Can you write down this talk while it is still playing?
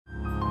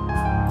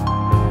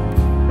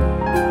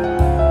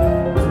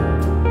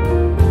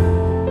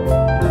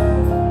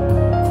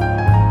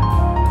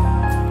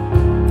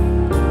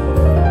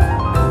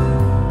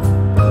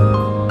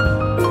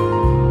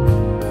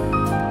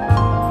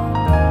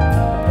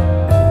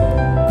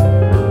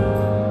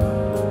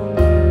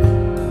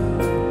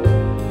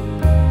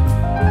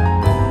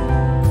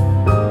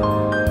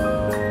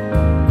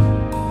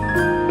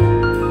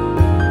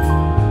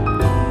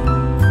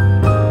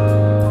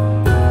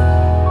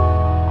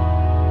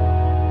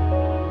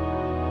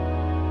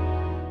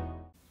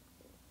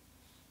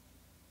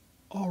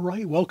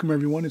right, welcome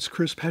everyone. It's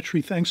Chris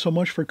Petri. Thanks so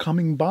much for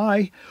coming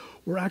by.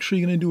 We're actually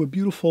going to do a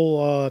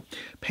beautiful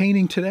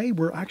painting today.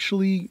 We're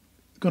actually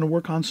going to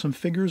work on some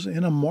figures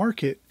in a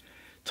market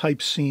type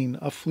scene,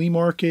 a flea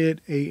market,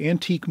 a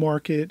antique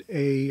market,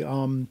 a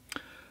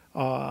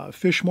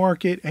fish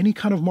market, any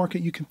kind of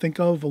market you can think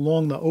of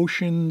along the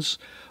oceans,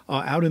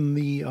 out in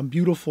the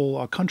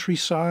beautiful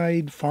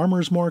countryside,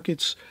 farmers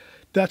markets.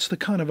 That's the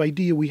kind of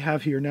idea we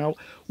have here. Now,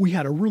 we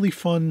had a really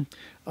fun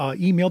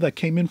email that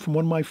came in from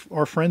one of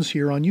our friends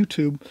here on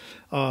YouTube.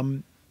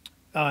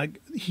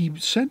 He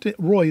sent it,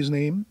 Roy, his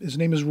name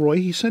is Roy.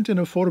 He sent in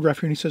a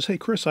photograph here and he says, "Hey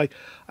Chris, I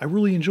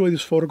really enjoy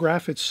this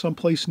photograph. It's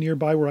someplace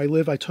nearby where I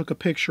live. I took a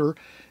picture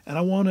and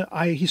I want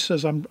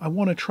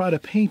to try to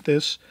paint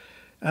this,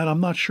 and I'm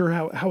not sure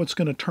how it's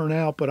going to turn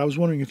out, but I was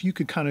wondering if you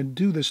could kind of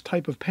do this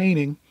type of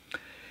painting."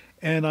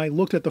 And I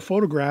looked at the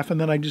photograph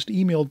and then I just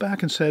emailed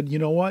back and said, you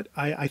know what,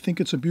 I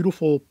think it's a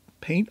beautiful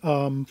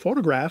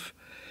photograph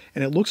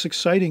and it looks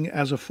exciting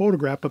as a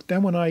photograph. But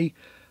then when I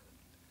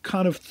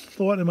kind of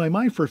thought in my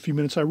mind for a few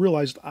minutes, I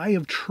realized I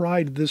have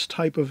tried this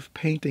type of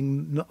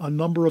painting a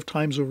number of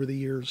times over the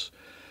years.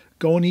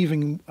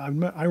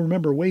 I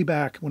remember way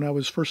back when I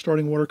was first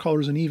starting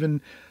watercolors, and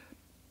even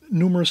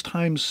numerous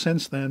times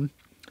since then,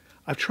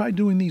 I've tried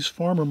doing these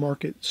farmer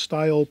market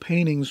style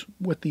paintings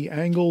with the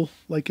angle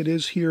like it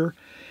is here,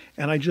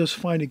 and I just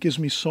find it gives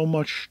me so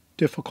much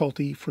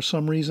difficulty. For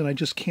some reason, I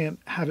just can't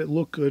have it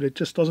look good. It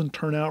just doesn't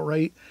turn out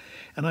right.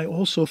 And I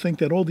also think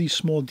that all these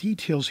small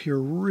details here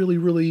really,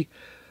 really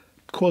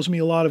cause me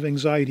a lot of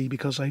anxiety,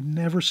 because I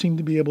never seem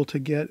to be able to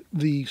get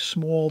the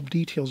small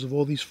details of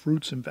all these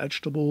fruits and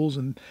vegetables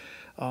and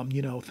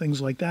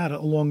things like that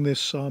along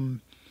this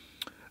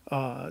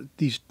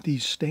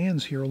these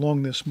stands here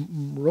along this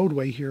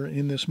roadway here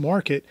in this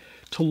market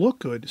to look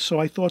good. So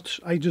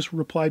I just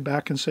replied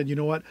back and said, you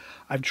know what,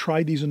 I've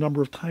tried these a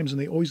number of times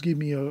and they always give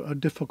me a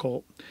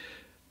difficult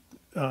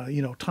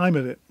time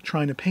of it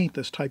trying to paint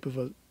this type of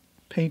a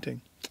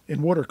painting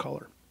in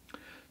watercolor.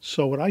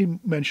 So what I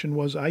mentioned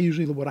was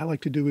what I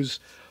like to do is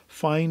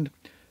find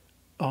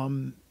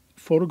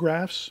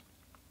photographs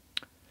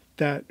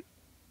that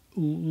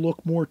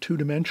look more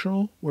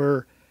two-dimensional,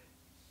 where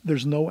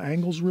there's no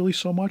angles really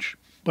so much,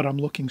 but I'm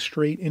looking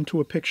straight into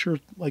a picture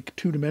like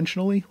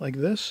two-dimensionally like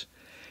this.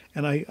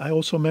 And I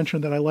also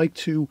mentioned that I like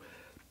to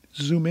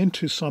zoom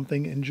into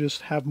something and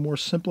just have more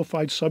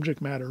simplified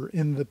subject matter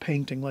in the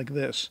painting like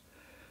this,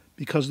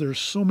 because there's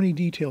so many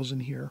details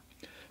in here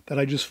that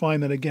I just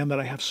find that, again, that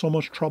I have so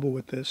much trouble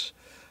with this.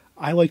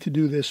 I like to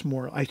do this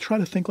more. I try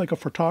to think like a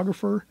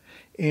photographer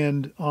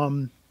and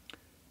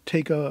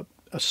take a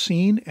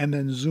scene and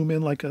then zoom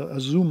in like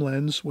a zoom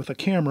lens with a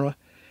camera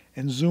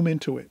and zoom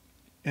into it,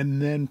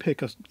 and then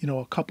pick a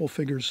couple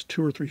figures,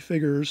 2 or 3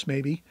 figures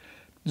maybe,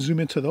 zoom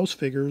into those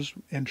figures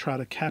and try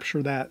to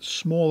capture that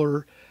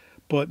smaller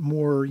but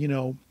more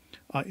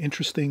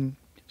interesting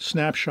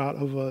snapshot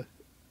of a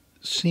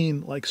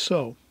scene like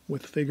so,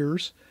 with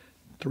figures,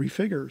 3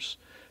 figures,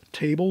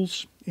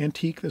 tables,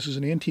 antique. This is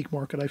an antique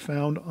market I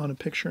found on a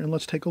picture, and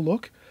let's take a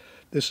look.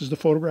 This is the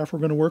photograph we're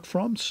going to work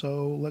from,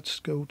 so let's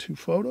go to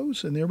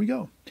photos, and there we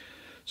go.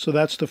 So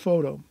that's the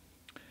photo.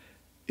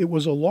 It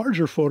was a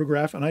larger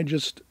photograph, and I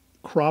just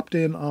cropped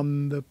in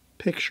on the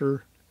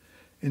picture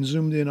and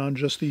zoomed in on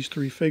just these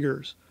 3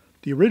 figures.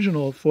 The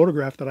original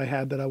photograph that I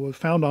had that I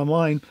found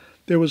online,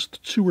 there was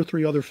 2 or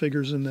 3 other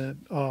figures in the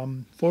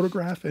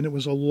photograph, and it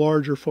was a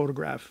larger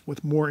photograph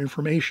with more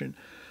information.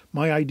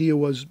 My idea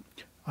was,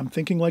 I'm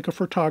thinking like a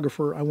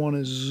photographer. I want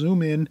to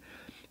zoom in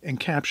and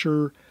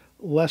capture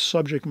less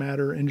subject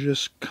matter and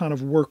just kind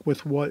of work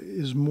with what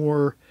is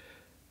more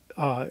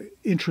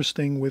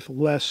interesting with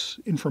less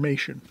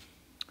information.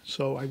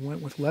 So I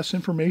went with less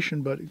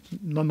information, but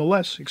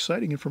nonetheless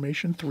exciting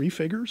information. 3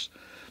 figures.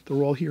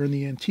 They're all here in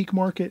the antique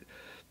market.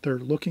 They're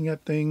looking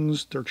at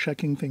things. They're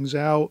checking things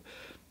out.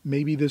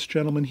 Maybe this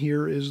gentleman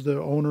here is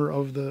the owner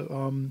of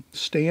the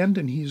stand,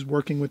 and he's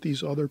working with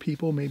these other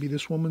people. Maybe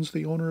this woman's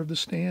the owner of the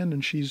stand,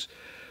 and she's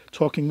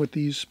talking with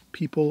these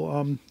people,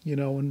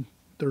 and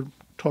they're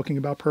talking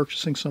about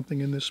purchasing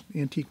something in this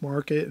antique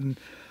market. And,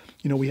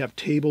 we have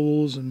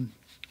tables and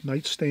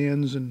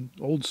nightstands and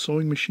old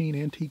sewing machine,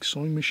 antique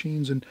sewing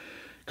machines, and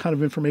kind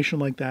of information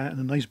like that, and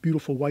a nice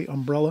beautiful white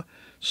umbrella.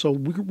 So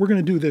we're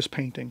going to do this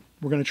painting.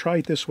 We're going to try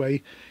it this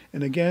way.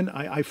 And again,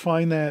 I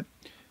find that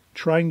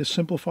trying to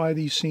simplify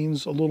these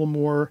scenes a little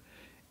more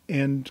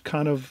and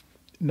kind of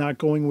not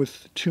going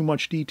with too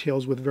much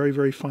details, with very,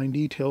 very fine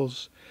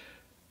details,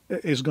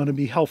 is going to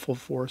be helpful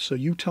for us. So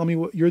you tell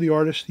me, you're the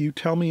artist, you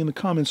tell me in the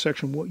comments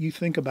section what you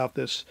think about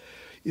this.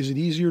 Is it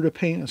easier to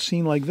paint a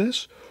scene like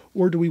this,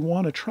 or do we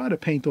want to try to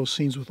paint those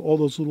scenes with all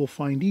those little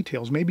fine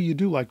details? Maybe you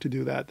do like to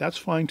do that. That's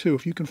fine too.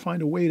 If you can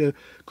find a way to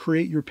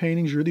create your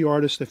paintings, you're the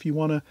artist. If you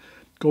want to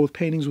go with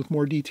paintings with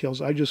more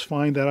details, I just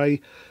find that I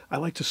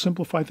like to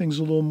simplify things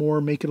a little more,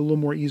 make it a little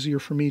more easier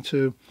for me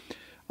to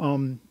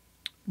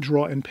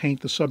draw and paint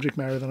the subject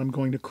matter that I'm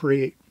going to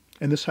create.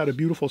 And this had a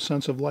beautiful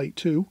sense of light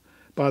too,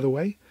 by the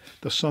way.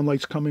 The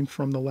sunlight's coming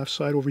from the left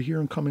side over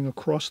here and coming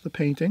across the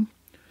painting,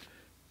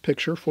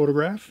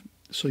 photograph.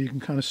 so you can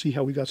kind of see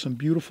how we got some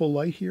beautiful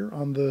light here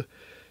on the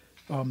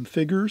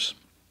figures,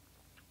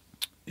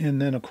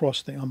 and then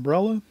across the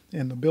umbrella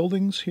and the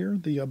buildings here,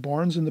 the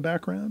barns in the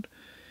background.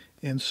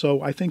 And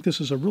so I think this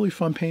is a really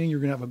fun painting. You're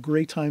going to have a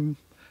great time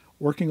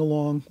working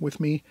along with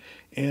me.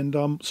 And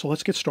so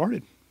let's get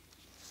started.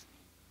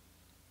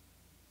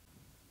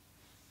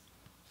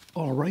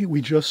 All right,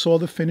 we just saw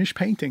the finished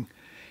painting.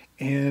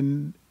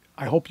 And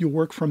I hope you'll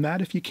work from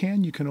that if you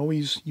can. You can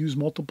always use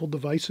multiple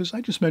devices.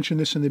 I just mentioned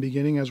this in the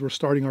beginning as we're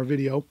starting our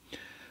video.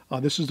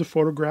 This is the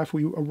photograph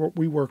we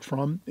worked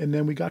from. And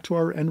then we got to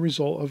our end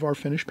result of our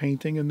finished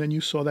painting. And then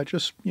you saw that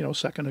just, a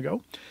second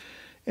ago.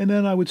 And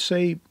then I would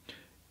say,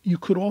 you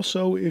could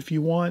also, if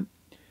you want,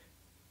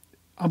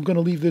 I'm going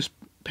to leave this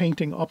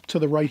painting up to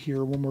the right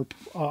here when we're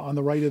on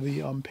the right of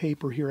the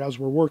paper here as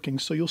we're working.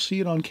 So you'll see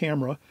it on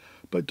camera.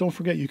 But don't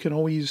forget, you can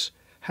always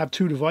have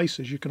two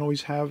devices. You can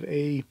always have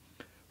a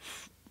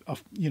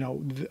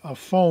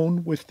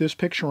phone with this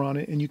picture on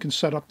it, and you can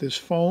set up this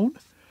phone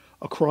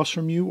across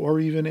from you, or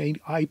even an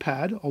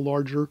iPad, a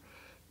larger,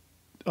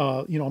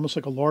 almost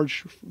like a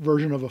large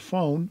version of a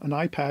phone, an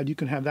iPad. You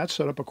can have that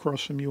set up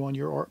across from you on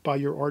your by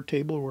your art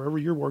table or wherever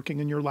you're working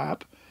in your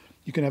lap.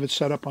 You can have it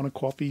set up on a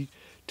coffee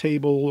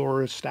table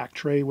or a stack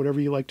tray, whatever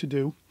you like to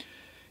do,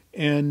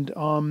 and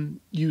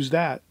use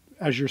that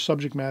as your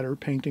subject matter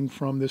painting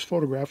from this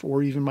photograph,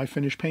 or even my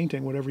finished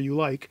painting, whatever you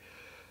like.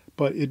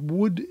 But it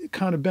would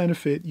kind of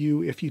benefit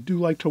you if you do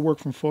like to work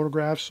from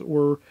photographs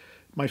or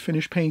my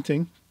finished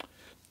painting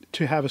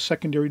to have a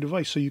secondary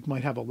device. So you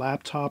might have a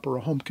laptop or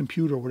a home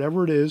computer,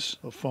 whatever it is,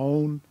 a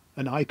phone,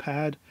 an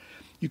iPad.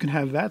 You can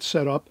have that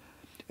set up,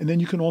 and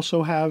then you can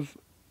also have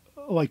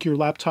like your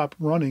laptop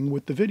running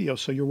with the video.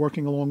 So you're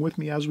working along with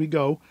me as we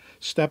go,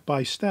 step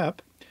by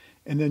step.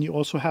 And then you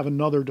also have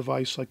another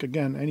device, like,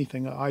 again,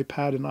 anything, an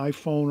iPad, an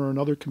iPhone, or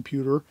another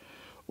computer,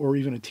 or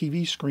even a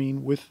TV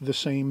screen with the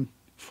same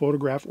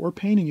photograph or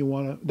painting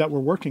that we're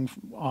working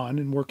on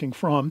and working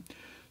from,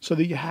 so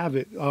that you have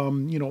it,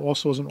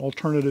 also as an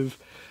alternative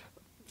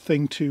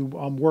thing to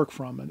work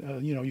from.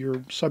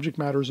 Your subject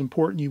matter is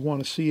important. You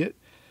want to see it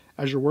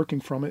as you're working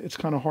from it. It's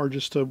kind of hard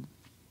just to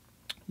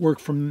work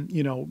from,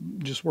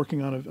 just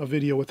working on a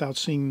video without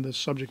seeing the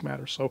subject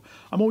matter. So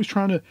I'm always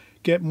trying to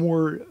get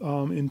more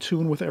in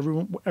tune with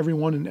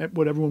everyone and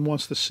what everyone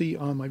wants to see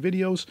on my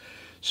videos.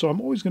 So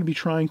I'm always going to be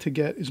trying to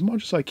get as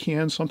much as I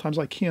can. Sometimes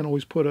I can't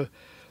always put a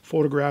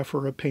photograph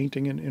or a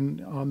painting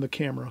on the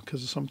camera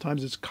because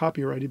sometimes it's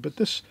copyrighted, but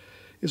this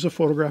is a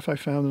photograph I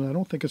found and I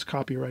don't think it's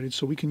copyrighted,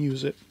 so we can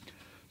use it.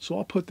 So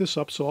I'll put this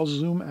up, so I'll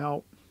zoom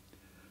out.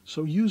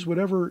 So use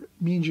whatever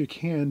means you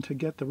can to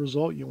get the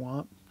result you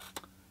want.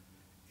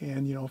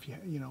 And, if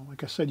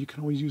like I said, you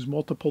can always use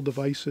multiple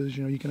devices.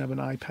 You can have an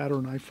iPad or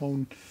an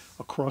iPhone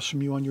across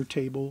from you on your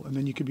table, and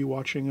then you could be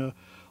watching a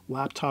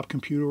laptop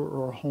computer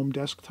or a home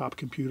desktop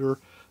computer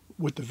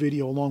with the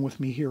video along with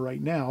me here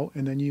right now.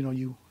 And then,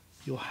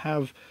 you'll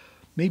have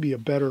maybe a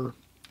better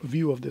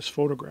view of this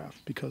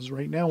photograph, because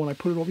right now when I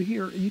put it over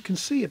here, you can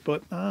see it,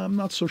 but I'm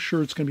not so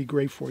sure it's going to be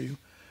great for you.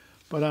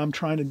 But I'm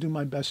trying to do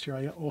my best here.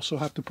 I also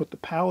have to put the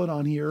palette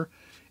on here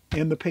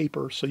and the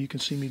paper so you can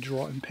see me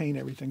draw and paint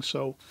everything.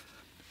 So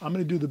I'm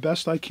going to do the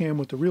best I can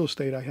with the real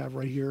estate I have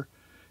right here.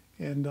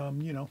 And,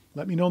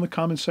 let me know in the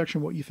comments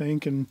section what you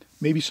think. And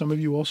maybe some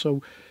of you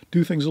also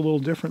do things a little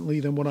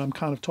differently than what I'm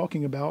kind of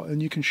talking about.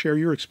 And you can share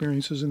your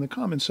experiences in the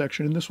comments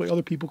section. And this way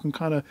other people can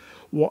kind of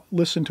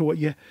listen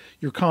to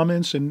your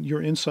comments and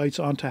your insights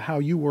onto how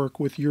you work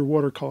with your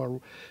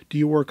watercolor. Do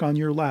you work on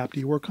your lap? Do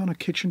you work on a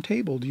kitchen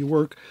table? Do you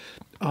work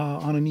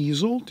on an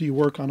easel? Do you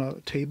work on a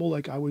table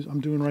like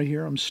I'm doing right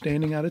here? I'm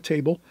standing at a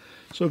table.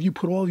 So if you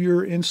put all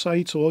your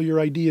insights, all your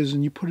ideas,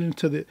 and you put it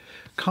into the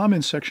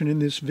comments section in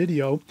this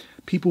video,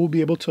 people will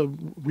be able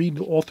to read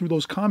all through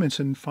those comments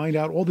and find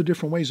out all the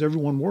different ways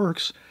everyone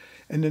works.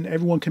 And then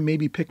everyone can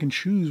maybe pick and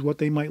choose what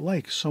they might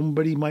like.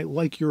 Somebody might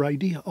like your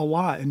idea a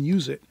lot and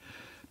use it.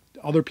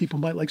 Other people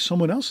might like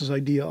someone else's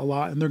idea a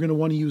lot, and they're going to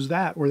want to use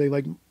that, or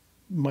they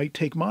might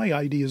take my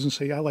ideas and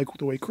say, I like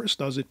the way Chris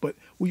does it, but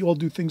we all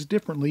do things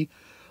differently.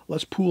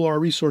 Let's pool our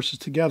resources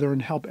together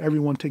and help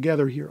everyone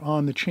together here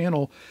on the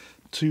channel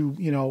to,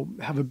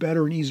 have a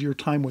better and easier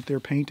time with their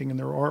painting and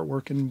their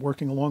artwork and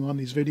working along on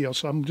these videos.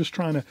 So I'm just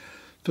trying to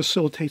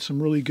facilitate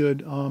some really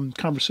good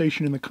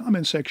conversation in the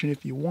comment section.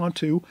 If you want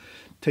to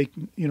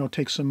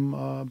take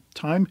some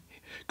time,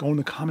 go in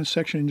the comment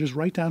section and just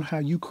write down how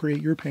you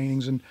create your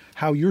paintings and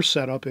how your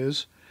setup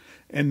is.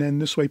 And then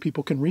this way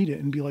people can read it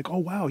and be like, oh,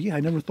 wow, yeah, I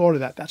never thought of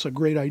that. That's a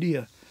great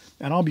idea.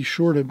 And I'll be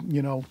sure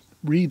to,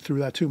 read through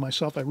that too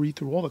myself. I read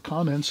through all the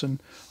comments,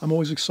 and I'm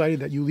always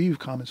excited that you leave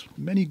comments.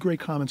 Many great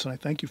comments, and I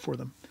thank you for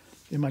them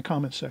in my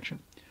comment section.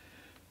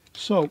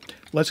 So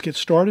let's get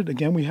started.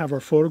 Again, we have our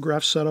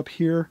photograph set up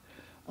here.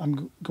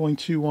 I'm going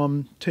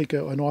to take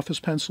an office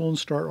pencil and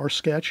start our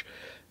sketch.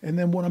 And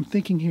then what I'm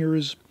thinking here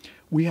is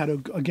we had,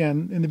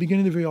 again, in the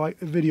beginning of the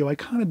video, I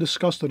kind of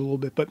discussed it a little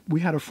bit, but we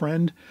had a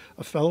friend,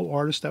 a fellow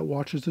artist that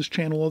watches this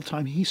channel all the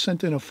time. He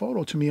sent in a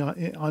photo to me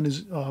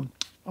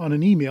on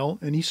an email,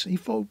 and he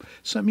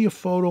sent me a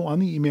photo on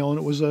the email, and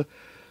it was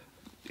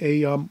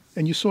and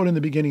you saw it in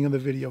the beginning of the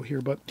video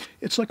here, but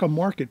it's like a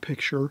market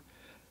picture,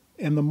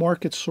 and the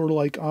market's sort of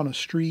like on a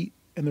street,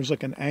 and there's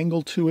like an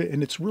angle to it,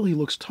 and it really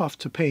looks tough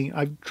to paint.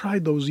 I've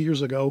tried those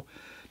years ago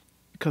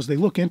because they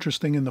look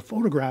interesting in the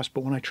photographs,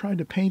 but when I tried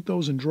to paint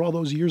those and draw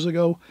those years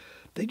ago,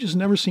 they just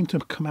never seem to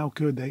come out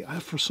good.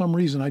 For some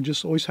reason, I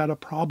just always had a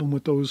problem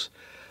with those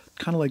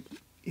kind of like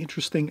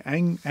interesting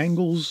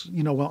angles,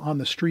 you know, on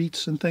the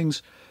streets and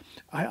things.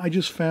 I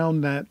just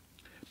found that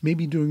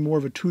maybe doing more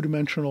of a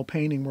two-dimensional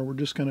painting where we're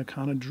just going to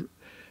kind of,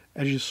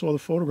 as you saw the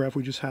photograph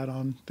we just had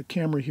on the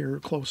camera here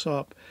close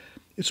up,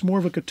 it's more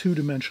of like a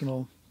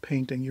two-dimensional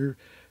painting. You're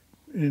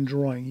in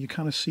drawing. You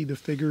kind of see the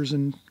figures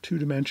in 2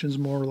 dimensions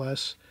more or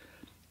less.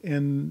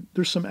 And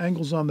there's some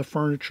angles on the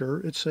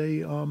furniture. It's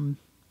a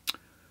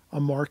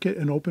market,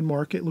 an open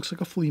market. It looks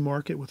like a flea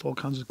market with all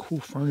kinds of cool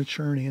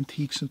furniture and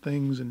antiques and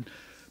things, and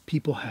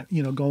people,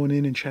 you know, going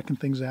in and checking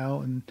things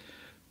out. And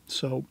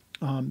so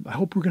I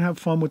hope we're going to have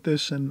fun with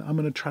this, and I'm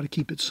going to try to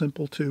keep it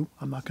simple too.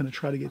 I'm not going to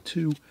try to get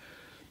too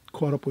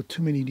caught up with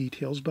too many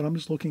details, but I'm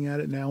just looking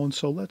at it now. And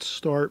so let's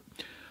start.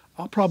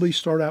 I'll probably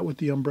start out with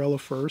the umbrella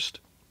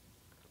first,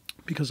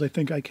 because I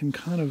think I can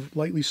kind of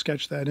lightly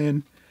sketch that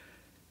in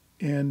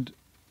and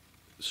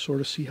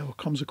sort of see how it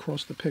comes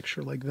across the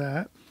picture like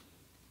that.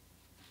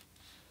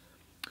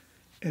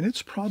 And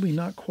it's probably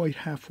not quite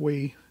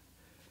halfway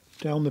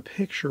down the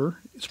picture.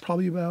 It's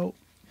probably about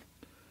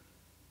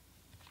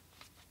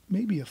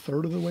maybe a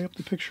third of the way up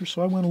the picture,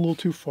 so I went a little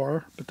too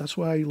far, but that's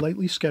why I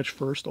lightly sketch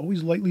first.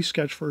 Always lightly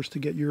sketch first to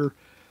get your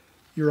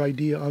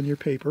idea on your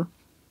paper.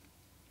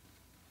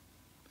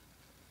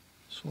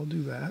 So I'll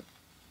do that.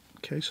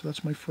 Okay, so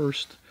that's my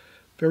first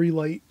very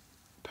light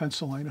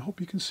pencil line. I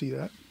hope you can see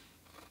that.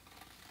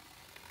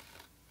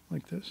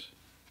 Like this.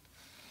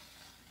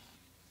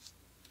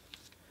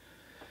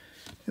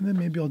 And then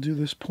maybe I'll do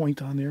this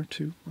point on there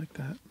too, like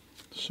that.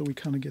 So we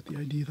kind of get the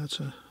idea that's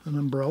an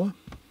umbrella.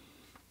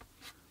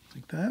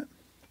 Like that.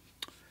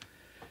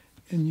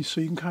 And so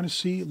you can kind of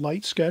see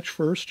light sketch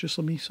first. Just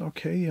let me,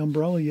 okay,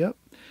 umbrella, yep.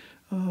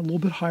 A little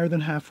bit higher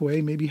than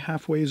halfway. Maybe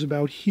halfway is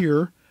about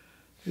here.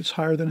 It's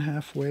higher than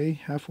halfway.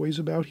 Halfway is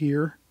about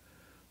here.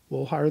 A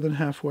little higher than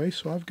halfway.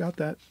 So I've got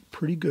that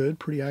pretty good,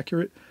 pretty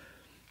accurate.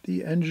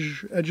 The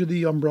edge of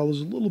the umbrella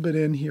is a little bit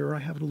in here. I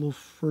have it a little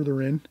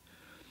further in.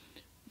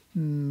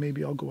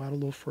 Maybe I'll go out a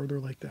little further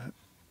like that.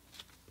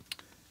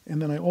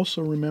 And then I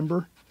also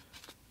remember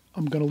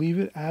I'm going to leave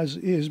it as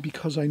is,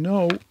 because I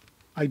know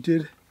I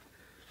did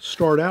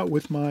start out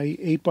with my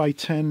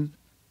 8x10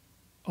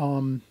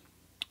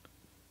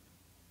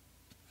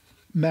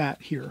 mat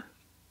here.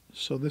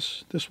 So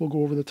this will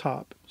go over the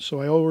top.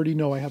 So I already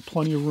know I have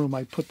plenty of room.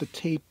 I put the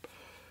tape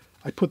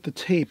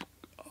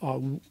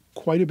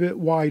quite a bit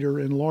wider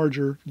and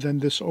larger than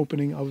this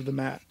opening of the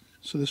mat.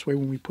 So this way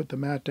when we put the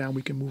mat down,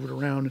 we can move it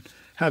around and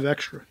have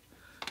extra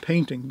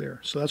painting there.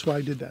 So that's why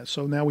I did that.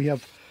 So now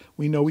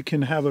we know we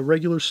can have a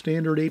regular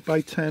standard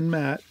 8x10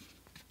 mat.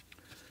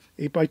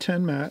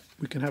 8x10 mat.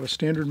 We can have a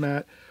standard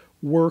mat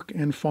work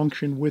and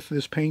function with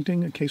this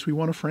painting in case we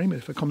want to frame it.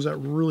 If it comes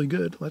out really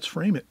good, let's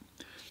frame it.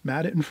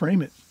 Mat it and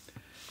frame it.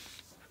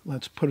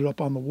 Let's put it up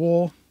on the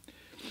wall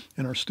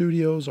in our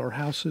studios, our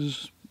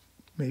houses.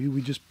 Maybe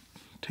we just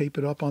tape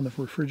it up on the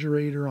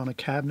refrigerator, on a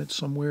cabinet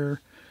somewhere.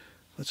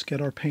 Let's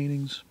get our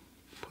paintings,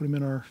 put them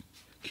in our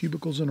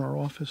cubicles in our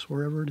office,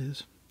 wherever it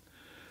is.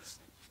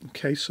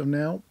 Okay, so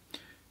now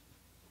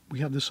we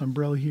have this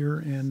umbrella here,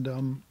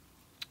 and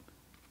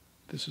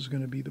this is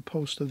going to be the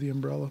post of the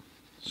umbrella.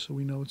 So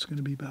we know it's going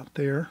to be about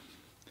there.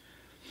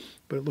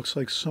 But it looks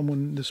like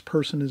this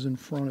person is in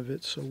front of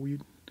it, so we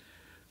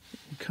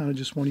kind of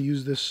just want to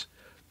use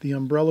the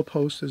umbrella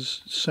post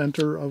as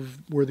center of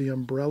where the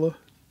umbrella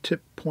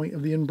tip point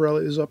of the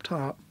umbrella is up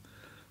top.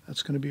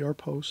 That's going to be our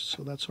post.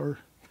 So that's our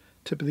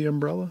tip of the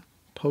umbrella.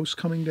 Post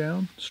coming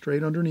down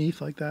straight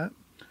underneath like that.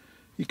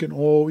 You can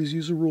always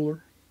use a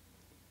ruler.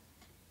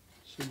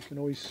 So you can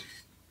always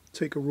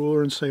take a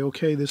ruler and say,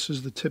 okay, this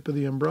is the tip of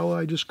the umbrella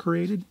I just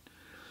created.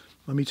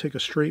 Let me take a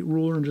straight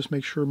ruler and just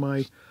make sure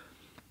my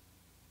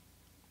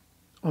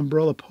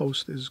umbrella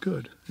post is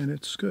good. And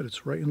it's good.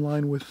 It's right in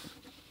line with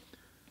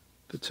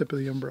the tip of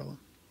the umbrella.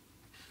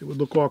 It would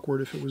look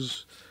awkward if it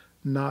was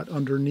not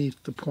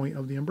underneath the point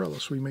of the umbrella.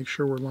 So we make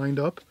sure we're lined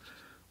up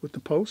with the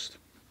post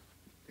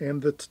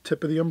and the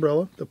tip of the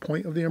umbrella, the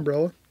point of the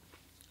umbrella.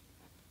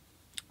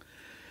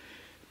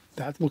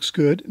 That looks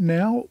good.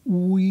 Now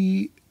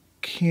we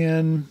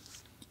can,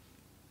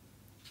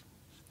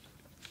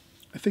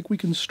 I think we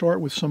can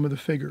start with some of the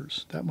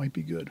figures. That might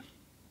be good.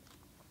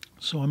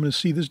 So I'm going to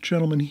see this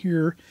gentleman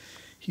here.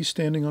 He's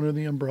standing under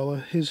the umbrella.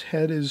 His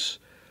head is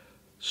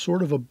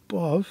sort of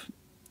above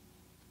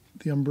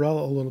the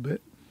umbrella a little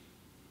bit,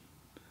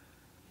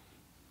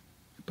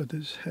 but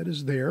his head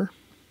is there,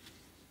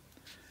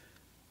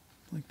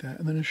 like that.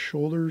 And then his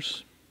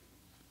shoulders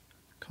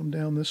come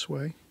down this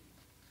way,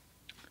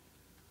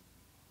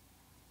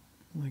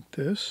 like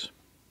this.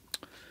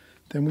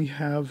 Then we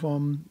have a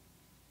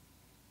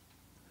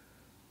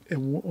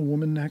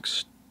woman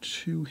next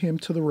to him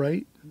to the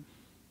right,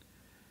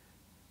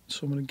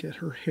 So I'm going to get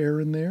her hair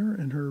in there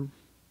and her...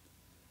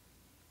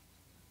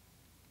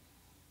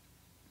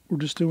 We're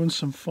just doing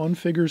some fun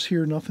figures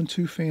here, nothing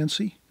too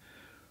fancy.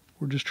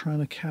 We're just trying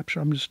to capture,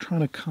 I'm just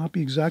trying to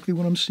copy exactly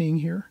what I'm seeing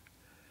here.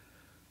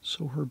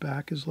 So her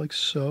back is like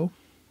so.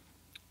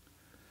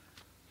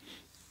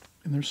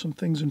 And there's some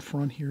things in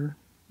front here,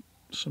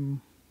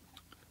 some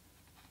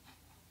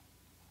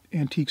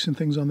antiques and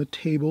things on the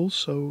table,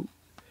 so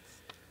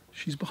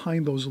she's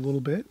behind those a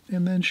little bit.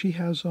 And then she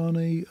has on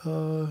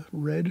a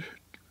red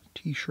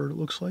t-shirt, it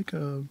looks like,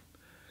 a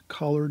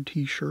collared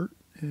t-shirt.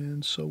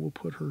 And so we'll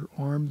put her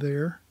arm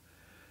there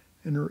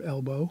and her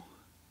elbow.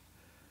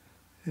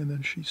 And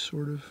then she's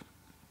sort of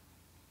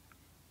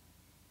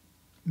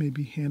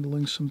maybe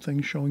handling some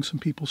things, showing some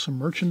people some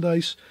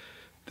merchandise.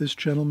 This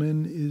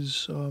gentleman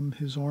is,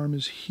 his arm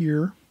is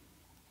here,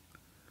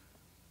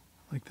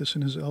 like this,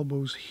 and his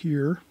elbow's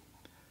here.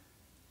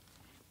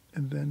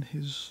 And then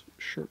his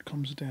shirt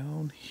comes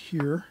down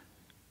here,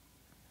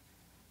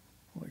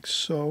 like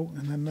so.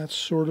 And then that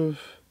sort of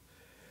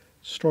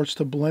starts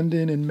to blend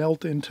in and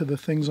melt into the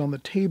things on the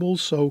table.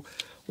 So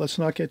let's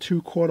not get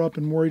too caught up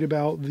and worried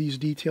about these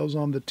details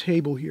on the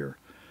table here.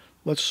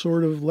 Let's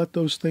sort of let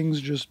those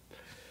things just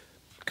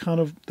kind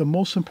of, the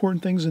most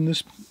important things in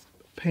this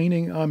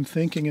painting, I'm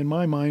thinking in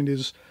my mind,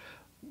 is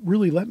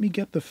really let me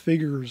get the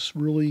figures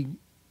really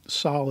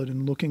solid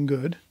and looking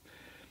good.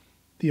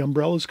 The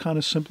umbrella is kind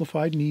of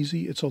simplified and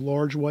easy. It's a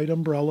large white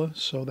umbrella,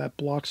 so that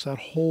blocks that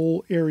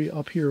whole area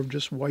up here of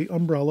just white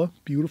umbrella.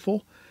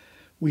 Beautiful.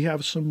 We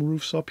have some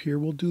roofs up here.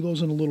 We'll do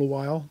those in a little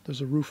while.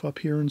 There's a roof up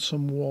here and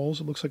some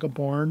walls. It looks like a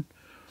barn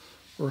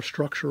or a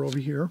structure over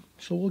here.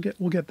 So we'll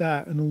get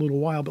that in a little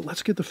while, but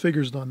let's get the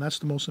figures done. That's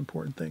the most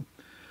important thing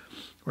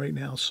right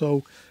now.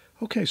 So,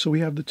 okay, so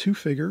we have the two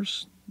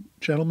figures.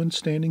 Gentleman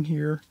standing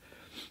here.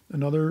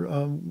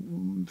 Another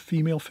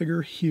female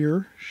figure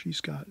here.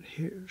 She's got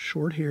hair,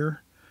 short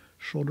hair,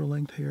 shoulder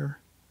length hair,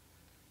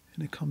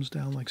 and it comes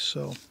down like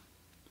so.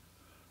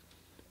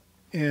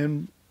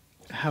 And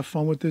have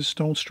fun with this.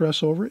 Don't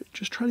stress over it.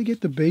 Just try to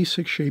get the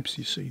basic shapes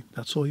you see.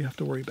 That's all you have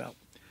to worry about.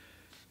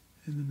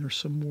 And then there's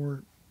some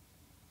more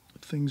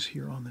things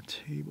here on the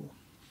table.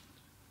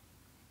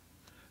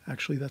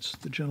 Actually, that's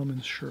the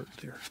gentleman's shirt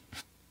there.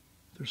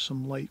 There's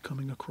some light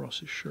coming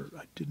across his shirt.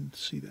 I didn't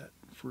see that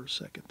for a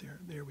second there.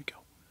 There we go.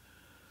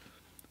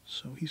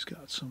 So he's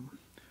got some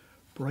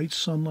bright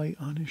sunlight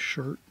on his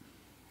shirt.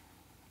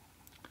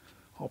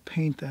 I'll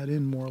paint that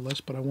in more or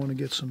less, but I want to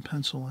get some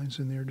pencil lines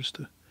in there just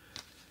to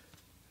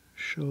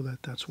show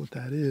that that's what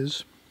that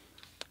is.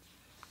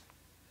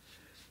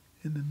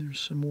 And then there's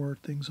some more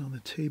things on the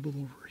table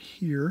over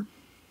here.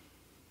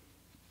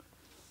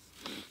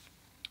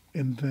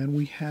 And then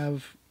we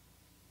have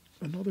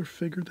another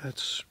figure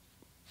that's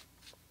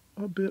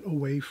a bit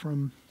away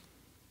from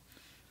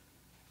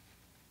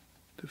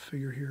the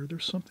figure here.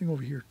 There's something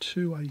over here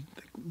too. I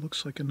think it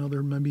looks like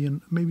another, maybe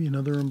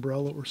another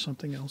umbrella or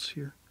something else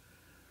here.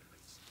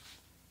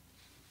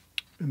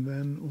 And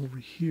then over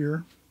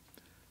here,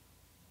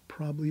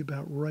 probably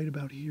right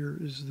about here,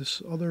 is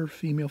this other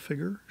female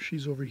figure.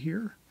 She's over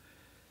here.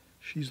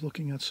 She's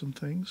looking at some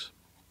things.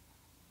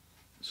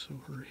 So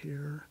her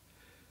hair,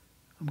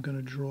 I'm going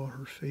to draw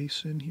her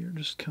face in here,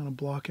 just kind of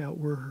block out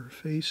where her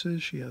face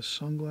is. She has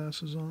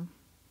sunglasses on.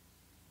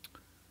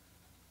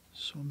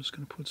 So I'm just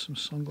going to put some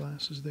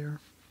sunglasses there.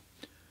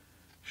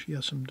 She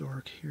has some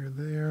dark hair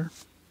there.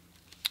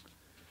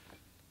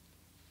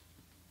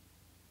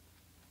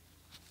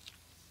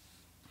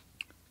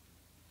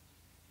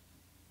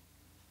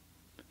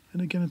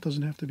 And again, it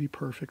doesn't have to be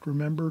perfect.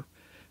 Remember,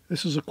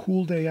 this is a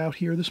cool day out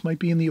here. This might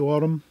be in the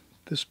autumn.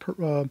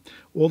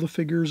 All the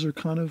figures are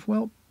kind of,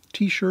 well,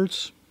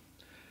 t-shirts.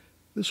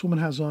 This woman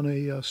has on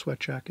a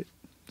sweat jacket.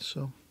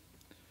 So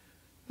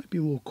might be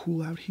a little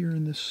cool out here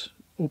in this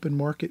open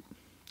market,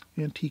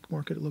 antique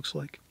market it looks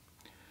like.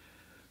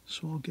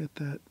 So I'll get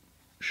that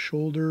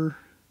shoulder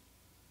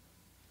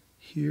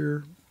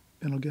here,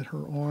 and I'll get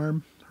her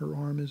arm. Her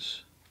arm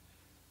is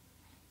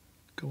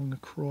going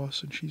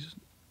across, and she's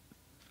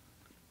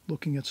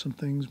looking at some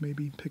things,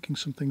 maybe picking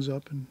some things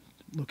up and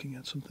looking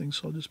at some things.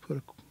 So I'll just put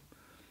a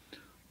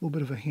little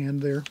bit of a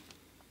hand there.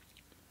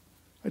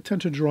 I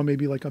tend to draw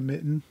maybe like a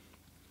mitten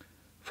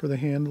for the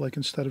hand, like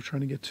instead of trying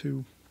to get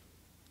too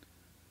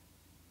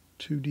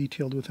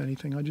detailed with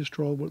anything. I just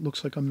draw what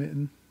looks like a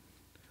mitten,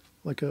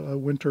 like a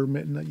winter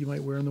mitten that you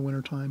might wear in the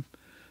wintertime.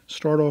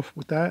 Start off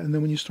with that, and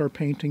then when you start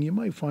painting, you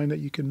might find that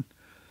you can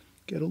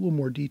get a little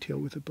more detail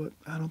with it, but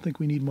I don't think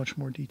we need much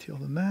more detail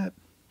than that.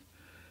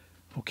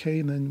 Okay,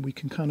 and then we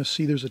can kind of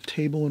see there's a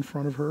table in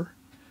front of her.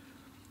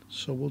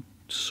 So we'll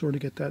sort of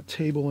get that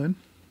table in.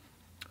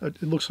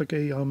 It looks like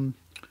a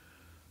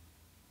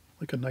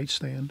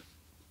nightstand.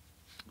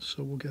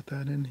 So we'll get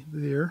that in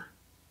there.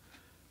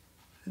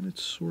 And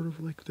it's sort of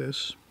like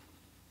this.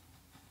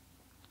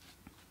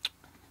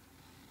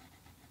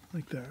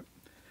 Like that.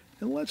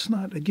 And let's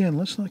not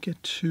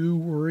get too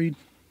worried.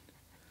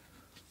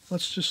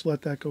 Let's just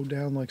let that go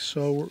down like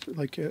so.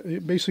 Like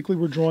basically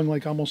we're drawing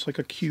like almost like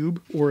a cube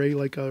or a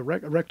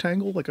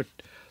rectangle,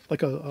 like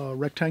like a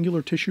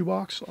rectangular tissue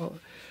box.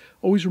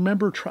 Always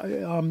remember,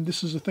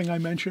 this is the thing I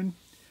mentioned,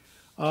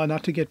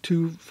 not to get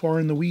too far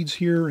in the weeds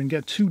here and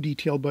get too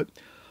detailed, but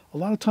a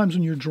lot of times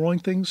when you're drawing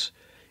things,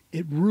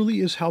 it really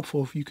is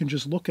helpful if you can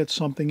just look at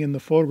something in the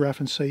photograph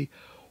and say,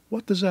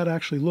 what does that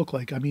actually look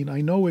like? I mean,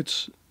 I know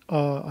it's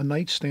a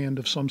nightstand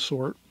of some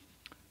sort,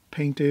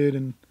 painted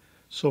and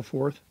so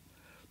forth,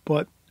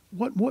 but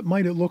what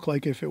might it look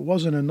like if it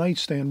wasn't a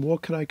nightstand?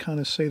 What could I kind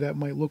of say that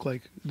might look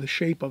like, the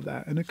shape of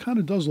that? And it kind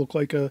of does look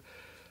like a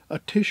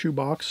tissue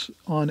box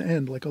on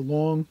end, like a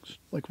long,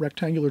 like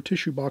rectangular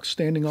tissue box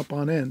standing up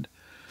on end.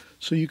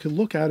 So you can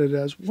look at it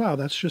as, wow,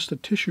 that's just a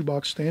tissue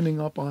box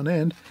standing up on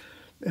end.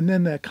 And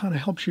then that kind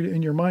of helps you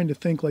in your mind to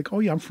think like, oh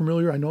yeah, I'm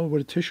familiar. I know what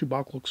a tissue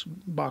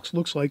box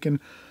looks like. And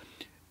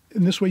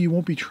in this way, you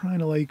won't be trying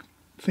to like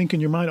think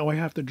in your mind, oh, I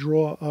have to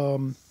draw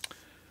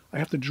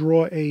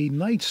a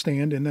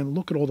nightstand and then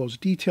look at all those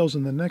details.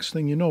 And the next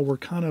thing you know, we're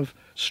kind of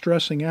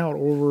stressing out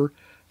over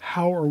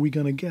how are we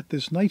going to get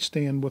this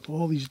nightstand with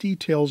all these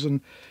details.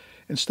 And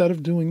instead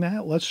of doing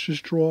that, let's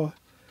just draw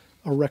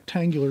a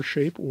rectangular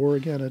shape, or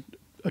again,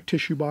 a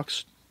tissue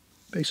box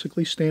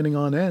basically standing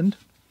on end.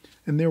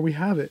 And there we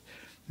have it.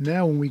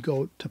 Now when we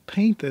go to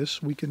paint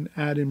this, we can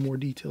add in more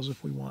details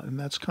if we want. And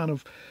that's kind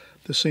of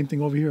the same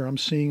thing over here. I'm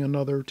seeing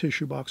another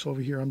tissue box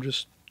over here. I'm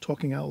just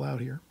talking out loud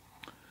here.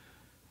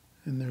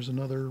 And there's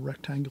another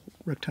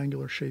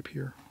rectangular shape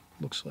here,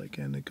 looks like,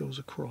 and it goes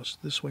across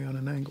this way on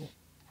an angle,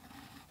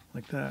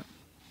 like that.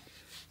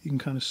 You can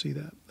kind of see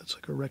that. That's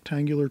like a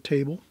rectangular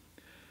table.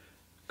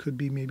 Could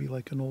be maybe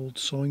like an old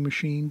sewing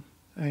machine,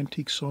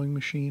 antique sewing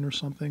machine or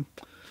something.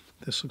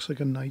 This looks like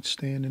a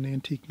nightstand, an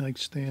antique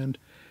nightstand.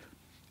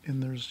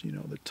 And there's, you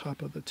know, the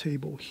top of the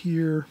table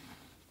here.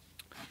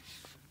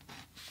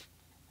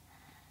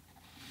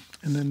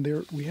 And then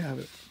there we have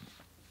it.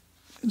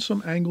 And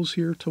some angles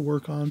here to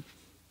work on.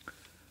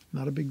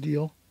 Not a big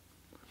deal.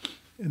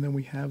 And then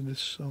we have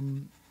this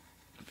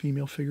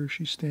female figure.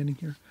 She's standing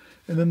here.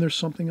 And then there's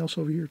something else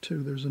over here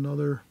too. There's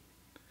another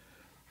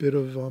bit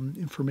of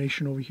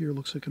information over here.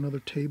 Looks like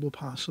another table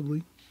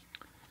possibly.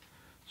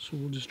 So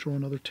we'll just draw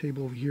another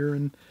table over here,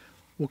 and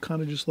we'll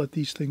kind of just let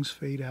these things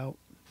fade out.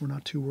 We're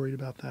not too worried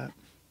about that.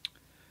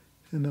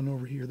 And then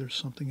over here there's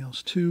something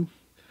else too.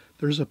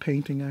 There's a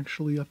painting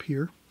actually up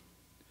here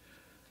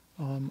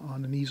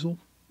on an easel.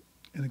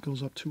 And it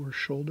goes up to her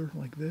shoulder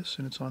like this,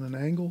 and it's on an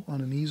angle on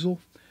an easel.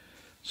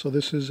 So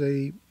this is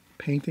a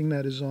painting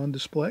that is on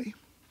display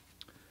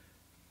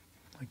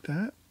like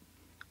that.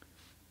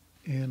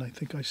 And I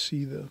think I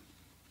see the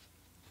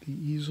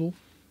easel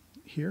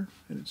here,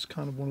 and it's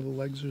kind of one of the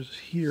legs is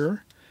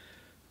here.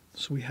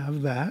 So we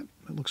have that.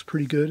 It looks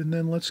pretty good. And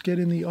then let's get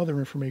in the other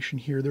information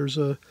here. There's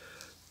a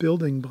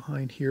building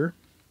behind here,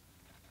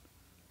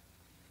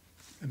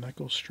 and that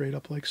goes straight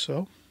up like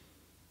so,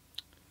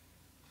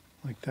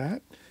 like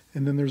that.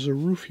 And then there's a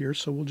roof here,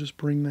 so we'll just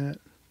bring that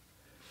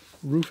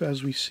roof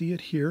as we see it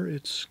here.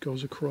 It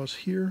goes across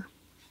here,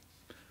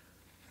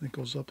 and it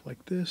goes up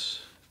like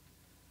this,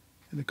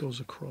 and it goes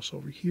across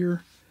over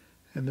here,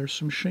 and there's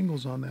some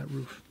shingles on that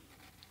roof.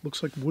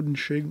 Looks like wooden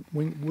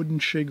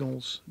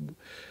shingles,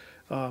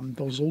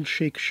 those old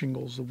shake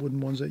shingles, the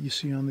wooden ones that you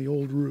see on the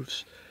old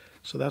roofs.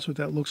 So that's what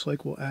that looks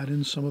like. We'll add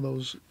in some of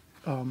those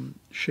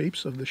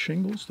shapes of the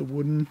shingles, the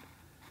wooden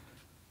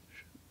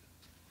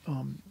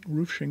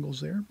roof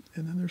shingles there.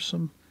 And then there's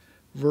some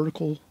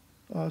vertical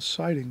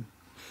siding,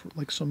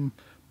 like some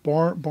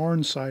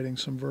barn siding,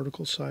 some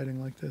vertical siding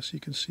like this. You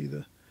can see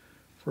the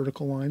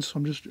vertical lines. So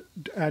I'm just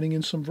adding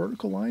in some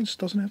vertical lines.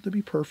 Doesn't have to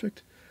be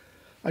perfect.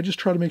 I just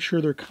try to make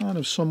sure they're kind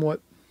of somewhat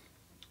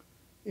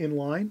in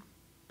line.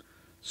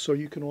 So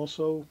you can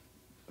also,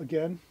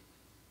 again,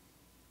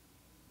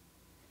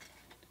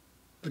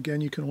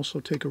 you can also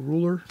take a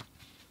ruler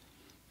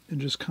and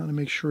just kind of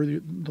make sure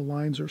the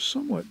lines are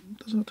somewhat,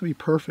 doesn't have to be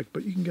perfect,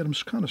 but you can get them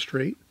kind of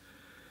straight.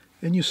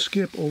 And you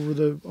skip over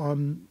the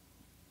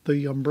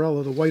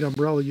umbrella, the white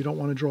umbrella. You don't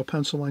want to draw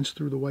pencil lines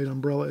through the white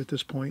umbrella at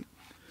this point.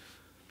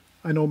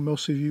 I know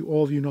most of you,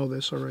 all of you know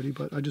this already,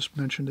 but I just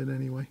mentioned it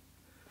anyway.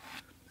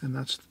 And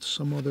that's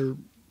some other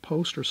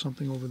post or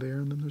something over there.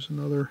 And then there's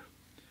another,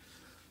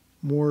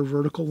 more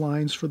vertical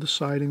lines for the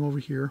siding over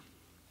here.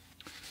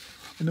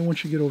 And then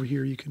once you get over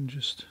here, you can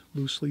just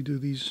loosely do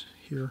these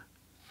here.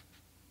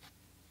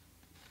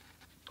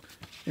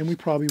 And we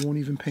probably won't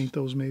even paint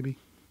those maybe.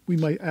 We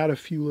might add a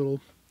few little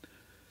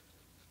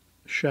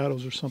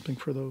shadows or something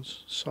for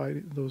those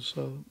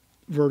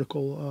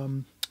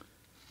vertical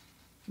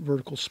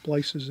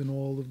splices in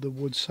all of the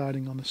wood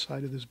siding on the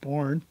side of this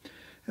barn.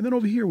 And then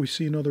over here we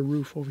see another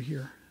roof over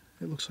here.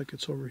 It looks like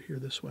it's over here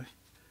this way.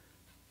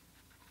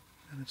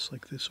 And it's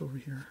like this over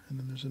here. And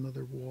then there's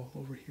another wall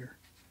over here.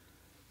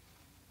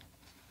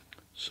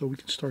 So we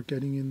can start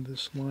getting in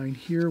this line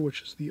here,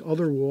 which is the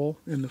other wall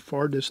in the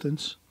far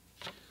distance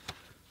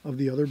of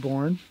the other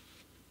barn.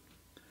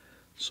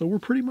 So we're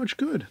pretty much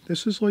good.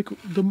 This is like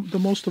the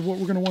most of what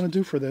we're going to want to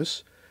do for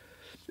this.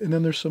 And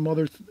then there's some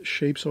other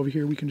shapes over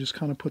here. We can just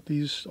kind of put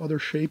these other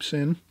shapes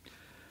in.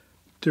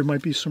 There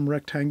might be some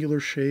rectangular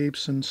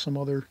shapes and some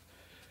other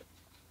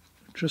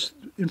just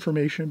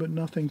information, but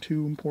nothing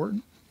too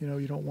important. You know,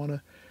 you don't want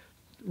to,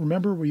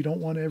 remember, we don't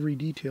want every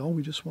detail.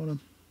 We just want to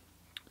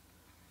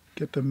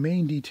get the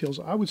main details.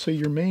 I would say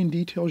your main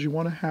details you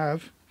want to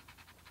have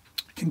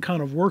and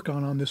kind of work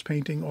on this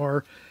painting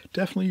are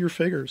definitely your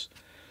figures.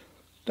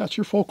 That's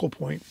your focal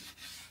point.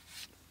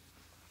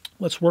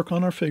 Let's work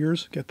on our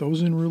figures, get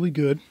those in really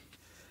good.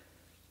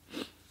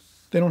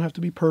 They don't have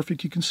to be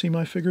perfect. You can see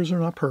my figures are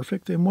not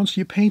perfect. And once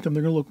you paint them,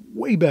 they're going to look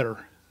way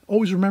better.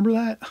 Always remember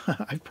that.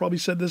 I've probably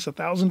said this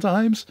 1,000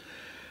 times.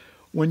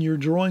 When you're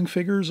drawing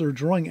figures or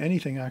drawing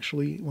anything,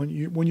 actually, when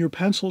you're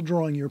pencil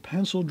drawing, your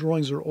pencil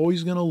drawings are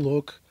always going to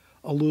look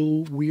a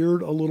little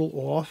weird, a little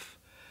off.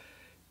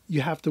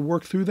 You have to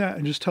work through that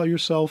and just tell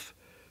yourself,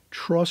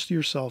 trust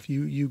yourself.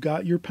 You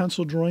got your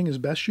pencil drawing as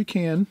best you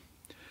can.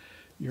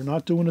 You're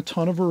not doing a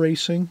ton of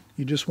erasing.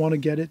 You just want to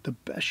get it the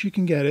best you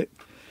can get it.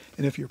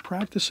 And if you're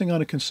practicing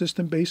on a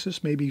consistent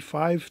basis, maybe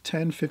 5,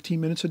 10,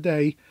 15 minutes a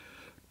day,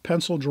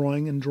 pencil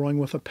drawing and drawing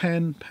with a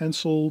pen,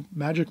 pencil,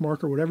 magic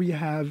marker, whatever you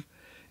have,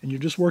 and you're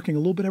just working a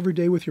little bit every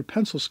day with your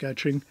pencil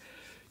sketching,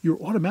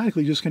 you're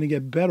automatically just going to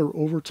get better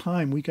over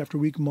time, week after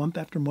week, month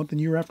after month,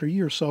 and year after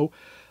year. So,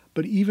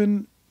 but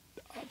even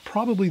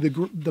probably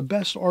the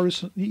best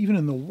artists, even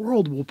in the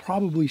world, will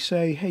probably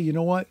say, hey, you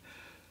know what?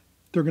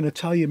 They're going to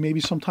tell you maybe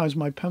sometimes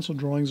my pencil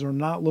drawings are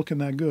not looking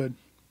that good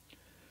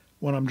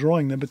when I'm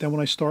drawing them, but then when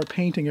I start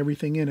painting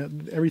everything in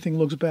it, everything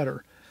looks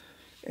better.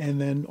 And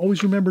then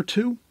always remember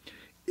too,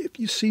 if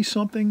you see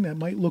something that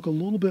might look a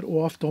little bit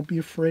off, don't be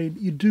afraid.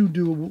 You do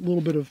a little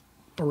bit of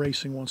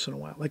erasing once in a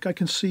while. Like I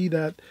can see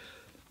that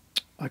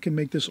I can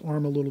make this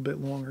arm a little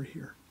bit longer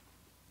here.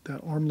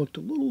 That arm looked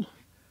a little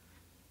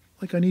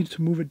like I needed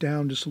to move it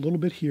down just a little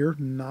bit here.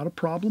 Not a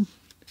problem.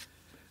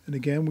 And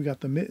again, we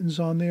got the mittens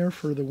on there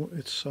for the,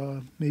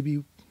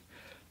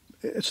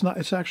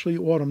 it's actually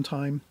autumn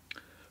time,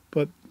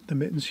 but the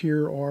mittens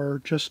here are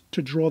just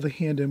to draw the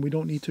hand in. We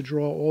don't need to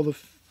draw all the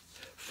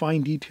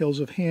fine details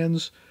of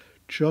hands,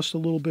 just a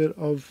little bit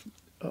of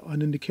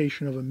an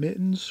indication of a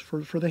mittens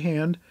for the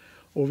hand.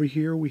 Over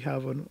here we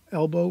have an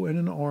elbow and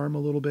an arm a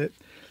little bit.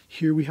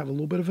 Here we have a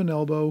little bit of an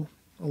elbow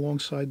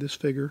alongside this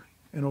figure,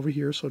 and over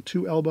here, so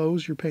 2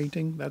 elbows you're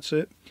painting, that's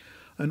it.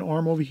 An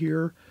arm over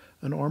here,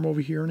 and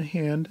a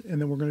hand,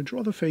 and then we're going to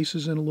draw the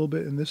faces in a little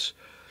bit. And this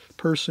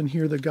person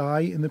here, the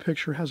guy in the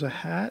picture, has a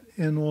hat,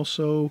 and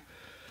also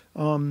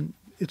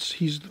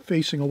he's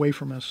facing away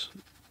from us,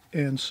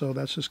 and so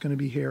that's just going to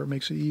be hair. It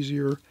makes it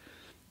easier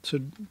to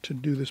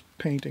do this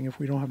painting if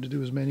we don't have to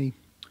do as many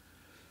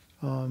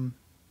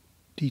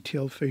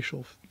detailed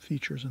facial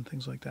features and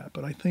things like that.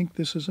 But I think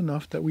this is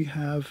enough that we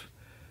have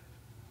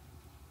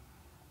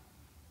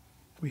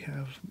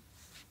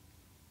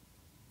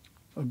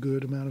a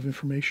good amount of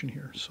information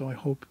here. So I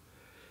hope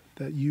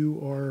that you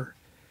are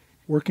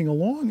working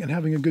along and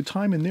having a good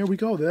time. And there we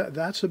go.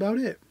 That's about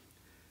it.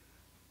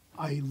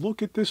 I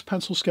look at this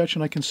pencil sketch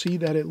and I can see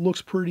that it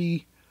looks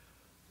pretty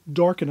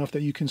dark enough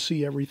that you can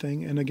see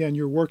everything. And again,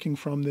 you're working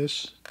from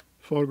this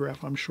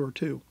photograph, I'm sure,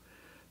 too.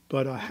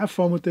 But have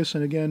fun with this.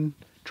 And again,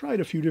 try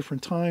it a few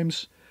different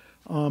times.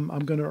 I'm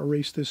going to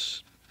erase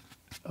this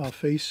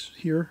face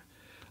here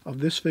of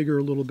this figure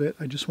a little bit.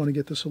 I just want to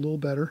get this a little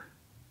better.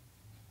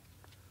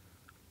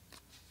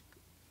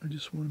 I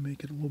just want to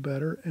make it a little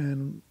better,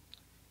 and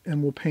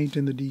we'll paint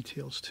in the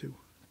details too.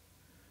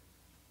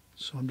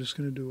 So I'm just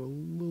going to do a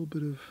little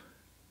bit of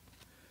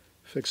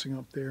fixing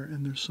up there,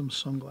 and there's some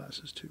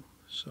sunglasses too.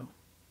 So,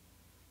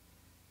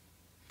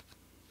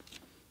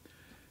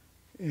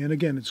 and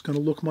again, it's going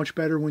to look much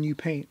better when you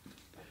paint.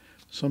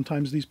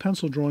 Sometimes these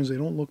pencil drawings, they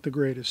don't look the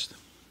greatest.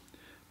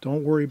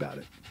 Don't worry about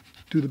it.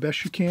 Do the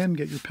best you can,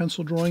 get your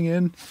pencil drawing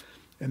in,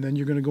 and then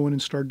you're going to go in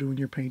and start doing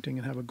your painting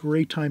and have a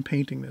great time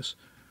painting this.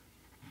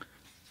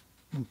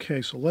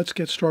 Okay, so let's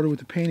get started with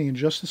the painting in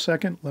just a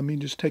second. Let me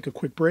just take a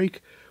quick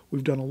break.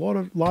 We've done a lot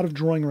of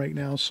drawing right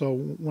now, so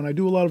when I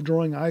do a lot of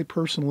drawing, I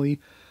personally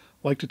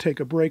like to take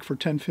a break for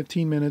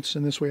 10-15 minutes,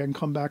 and this way I can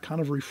come back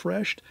kind of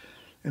refreshed,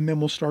 and then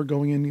we'll start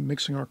going in and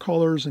mixing our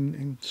colors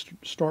and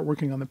start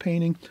working on the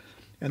painting.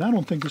 And I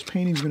don't think this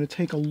painting is going to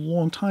take a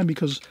long time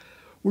because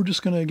we're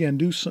just going to, again,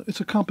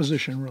 it's a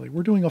composition, really.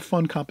 We're doing a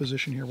fun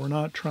composition here. We're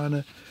not trying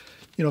to,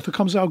 if it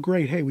comes out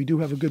great, hey, we do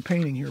have a good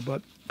painting here,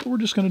 but we're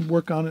just going to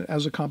work on it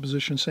as a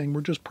composition, saying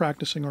we're just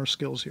practicing our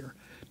skills here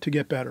to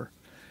get better.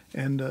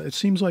 And it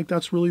seems like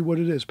that's really what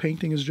it is.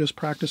 Painting is just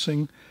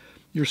practicing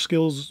your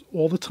skills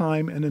all the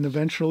time, and then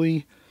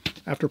eventually,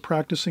 after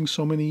practicing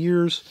so many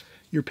years,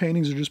 your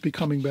paintings are just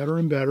becoming better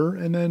and better,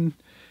 and then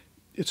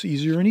it's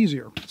easier and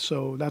easier.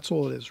 So that's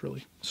all it is,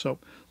 really. So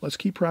let's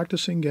keep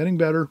practicing, getting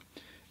better,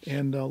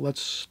 and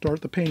let's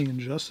start the painting in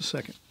just a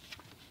second.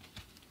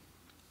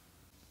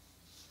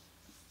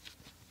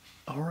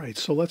 All right,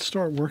 so let's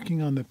start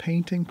working on the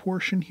painting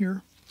portion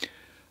here.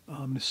 I'm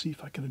going to see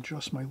if I can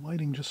adjust my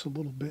lighting just a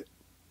little bit.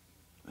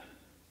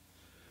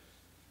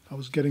 I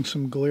was getting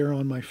some glare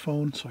on my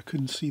phone, so I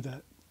couldn't see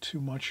that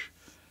too much.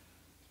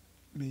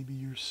 Maybe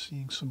you're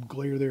seeing some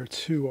glare there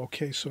too.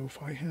 Okay, so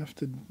if I have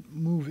to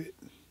move it.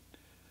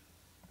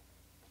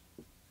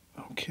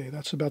 Okay. Okay,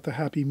 that's about the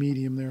happy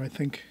medium there, I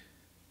think.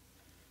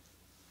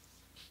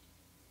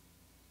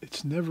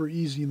 It's never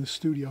easy in the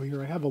studio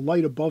here. I have a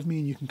light above me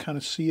and you can kind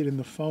of see it in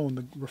the phone,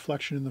 the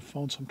reflection in the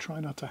phone, so I'm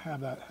trying not to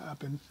have that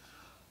happen.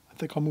 I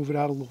think I'll move it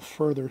out a little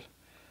further.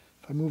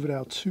 If I move it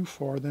out too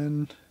far,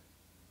 then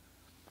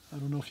I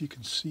don't know if you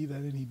can see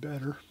that any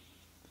better.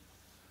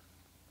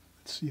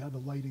 Let's see how the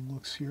lighting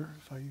looks here.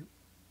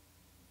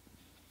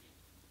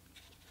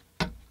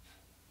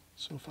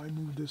 So if I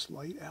move this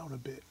light out a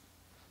bit,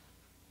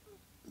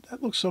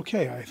 that looks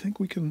okay. I think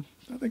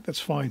that's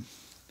fine.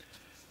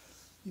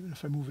 Even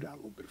if I move it out a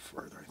little bit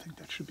further, I think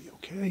that should be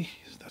okay.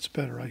 That's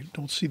better. I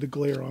don't see the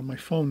glare on my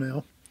phone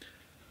now.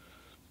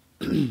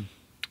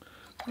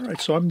 All right,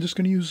 so I'm just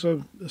going to use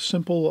a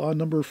simple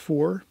number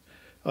 4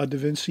 Da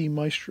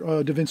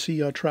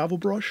Vinci travel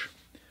brush,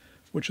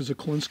 which is a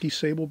Kolinsky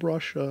sable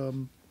brush,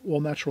 all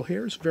natural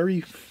hairs,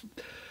 very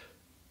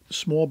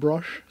small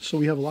brush, so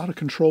we have a lot of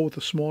control with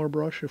a smaller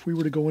brush. If we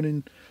were to go in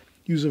and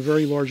use a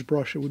very large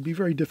brush, it would be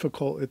very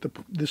difficult at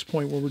this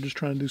point where we're just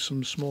trying to do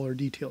some smaller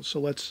details. So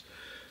let's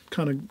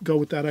kind of go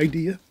with that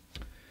idea,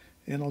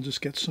 and I'll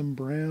just get some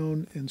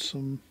brown and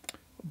some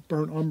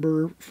burnt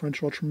umber,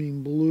 French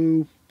ultramarine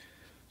blue.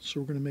 So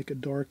we're going to make a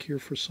dark here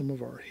for some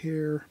of our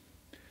hair,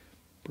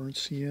 burnt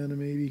sienna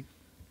maybe,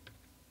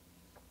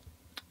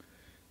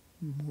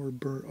 more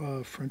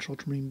French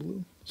ultramarine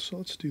blue. So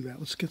let's do that.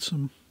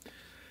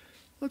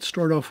 Let's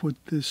start off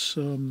with this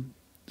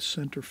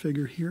center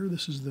figure here.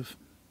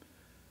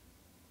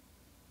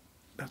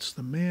 That's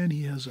the man.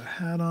 He has a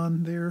hat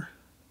on there,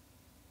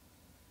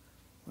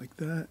 like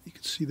that. You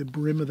can see the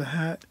brim of the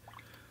hat.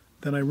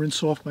 Then I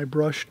rinse off my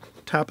brush,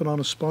 tap it on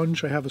a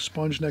sponge. I have a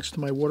sponge next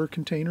to my water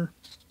container.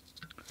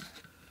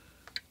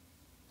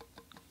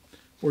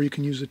 Or you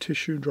can use a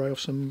tissue, dry off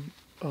some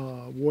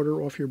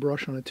water off your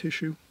brush on a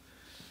tissue.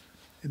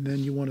 And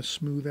then you want to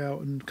smooth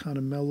out and kind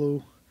of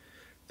mellow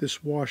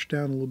this wash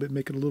down a little bit,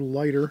 make it a little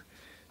lighter,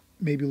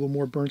 maybe a little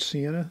more burnt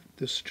sienna.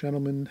 This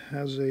gentleman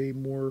has a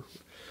more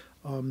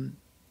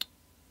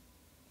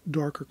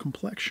darker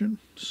complexion,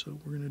 so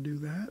we're going to do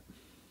that.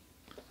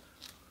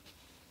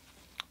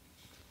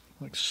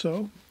 Like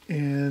so.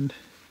 And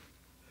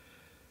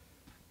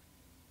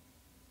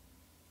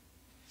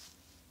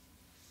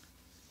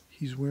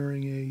he's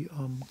wearing a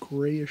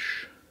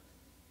grayish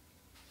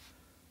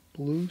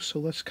blue, so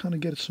let's kind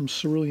of get some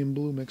cerulean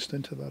blue mixed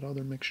into that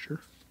other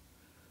mixture.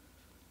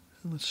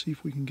 And let's see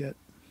if we can get...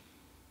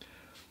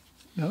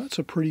 Now that's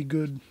a pretty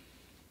good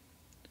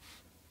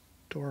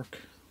dark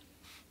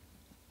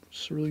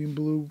cerulean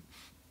blue,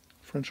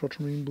 French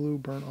ultramarine blue,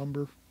 burnt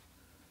umber.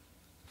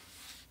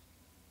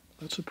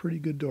 That's a pretty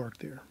good dark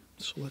there.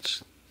 So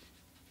let's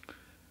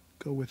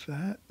go with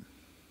that.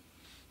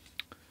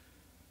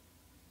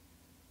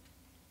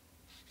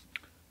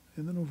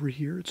 And then over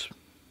here it's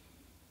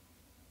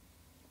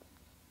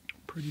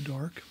pretty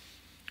dark.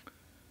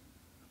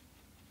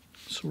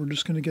 So we're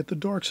just going to get the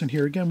darks in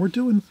here. Again, we're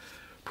doing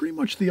pretty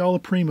much the alla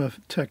prima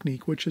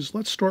technique, which is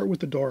let's start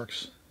with the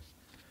darks.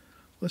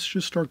 Let's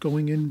just start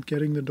going in,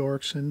 getting the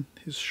darks in.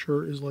 His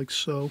shirt is like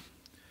so.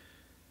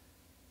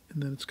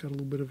 And then it's got a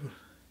little bit of a...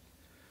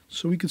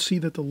 So we can see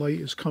that the light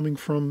is coming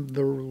from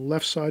the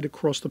left side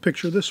across the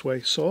picture this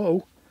way.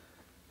 So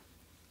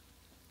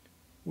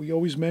we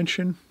always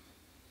mention,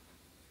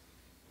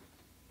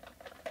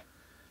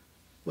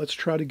 let's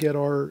try to get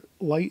our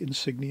light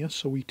insignia.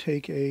 So we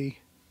take a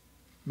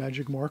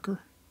magic marker,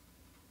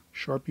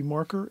 Sharpie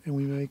marker, and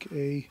we make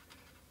a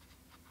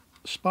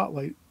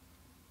spotlight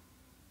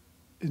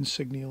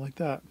insignia like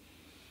that.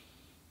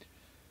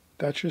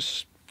 That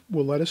just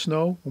will let us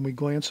know when we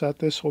glance at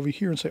this over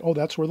here and say, oh,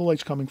 that's where the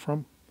light's coming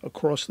from,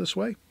 across this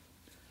way.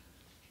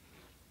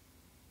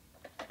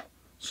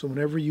 So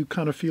whenever you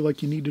kind of feel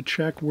like you need to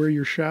check where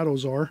your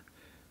shadows are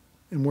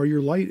and where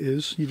your light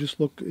is, you just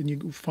look and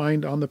you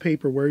find on the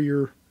paper where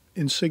your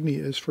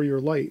insignia is for your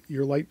light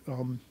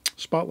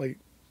spotlight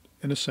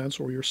in a sense,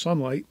 or your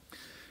sunlight,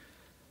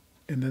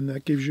 and then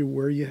that gives you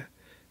where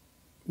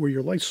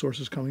your light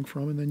source is coming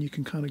from, and then you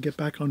can kind of get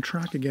back on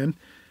track again.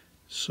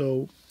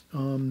 So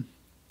I'm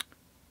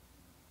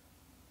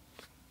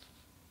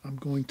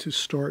going to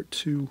start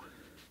to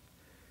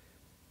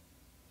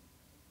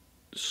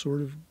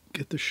sort of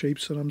get the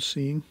shapes that I'm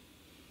seeing.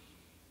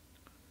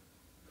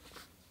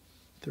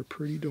 They're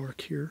pretty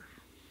dark here,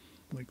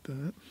 like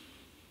that.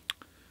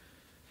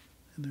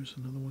 And there's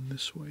another one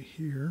this way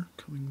here,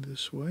 coming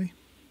this way.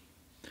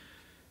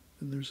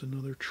 And there's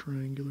another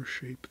triangular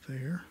shape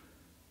there,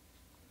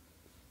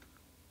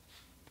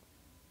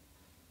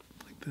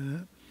 like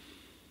that.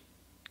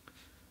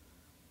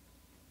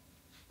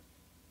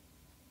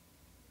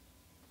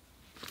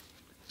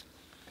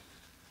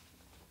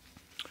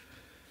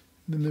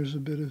 And then there's a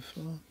bit of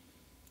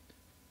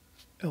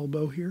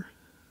elbow here.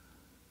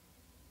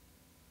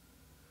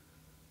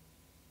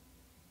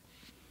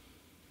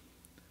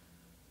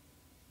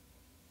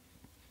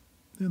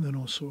 And then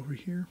also over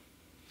here,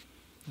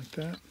 like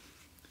that.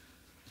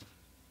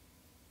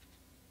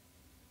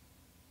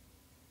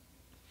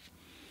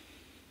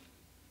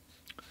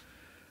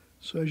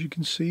 So as you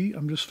can see,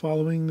 I'm just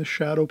following the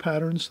shadow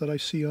patterns that I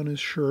see on his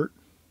shirt.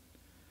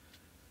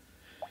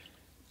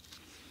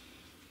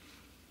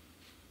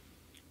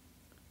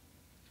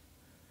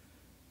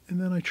 And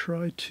then I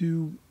try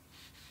to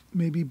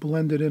maybe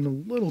blend it in a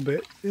little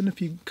bit. And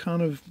if you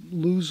kind of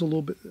lose a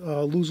little bit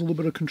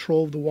of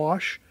control of the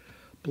wash,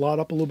 blot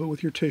up a little bit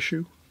with your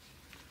tissue.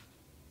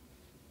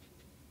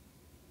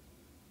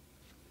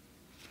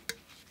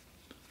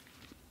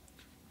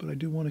 But I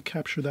do want to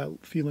capture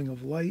that feeling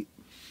of light.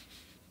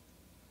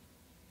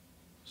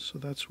 So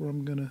that's where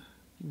I'm going to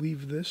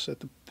leave this at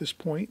this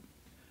point.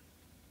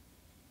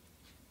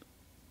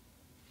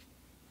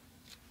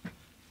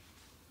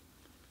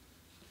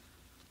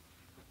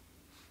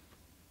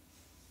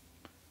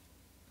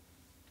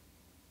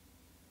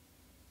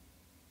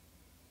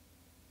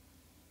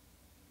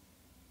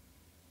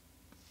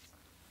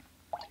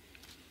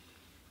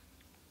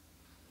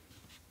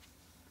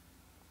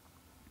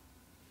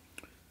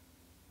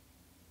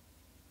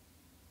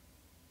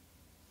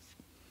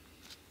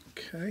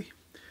 Okay,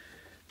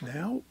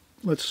 now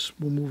we'll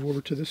move over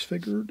to this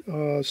figure.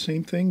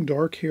 Same thing,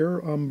 dark hair,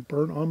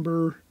 burnt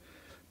umber,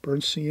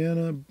 burnt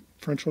sienna,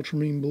 French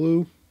ultramarine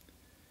blue.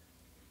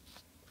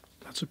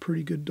 That's a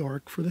pretty good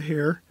dark for the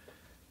hair.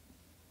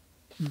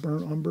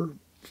 Burnt umber,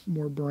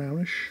 more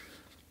brownish.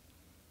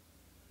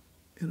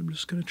 And I'm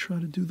just going to try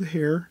to do the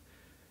hair.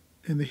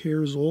 And the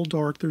hair is all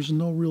dark. There's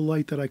no real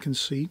light that I can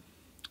see.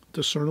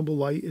 Discernible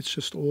light. It's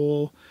just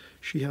all,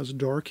 she has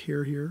dark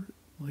hair here,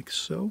 like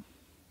so.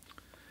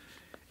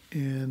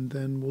 And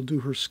then we'll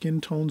do her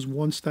skin tones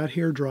once that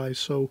hair dries.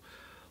 So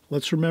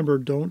let's remember,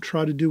 don't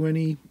try to do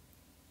any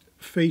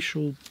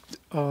facial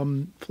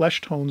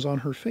flesh tones on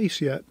her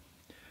face yet,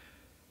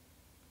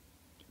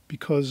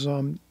 because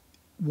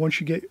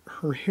once you get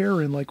her hair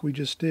in like we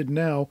just did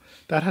now,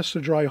 that has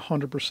to dry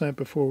 100%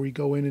 before we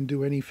go in and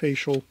do any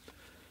facial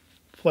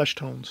flesh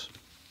tones.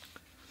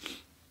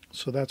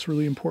 So that's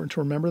really important to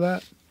remember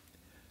that.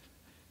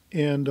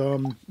 And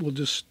we'll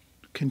just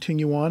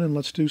continue on, and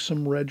let's do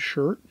some red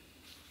shirt.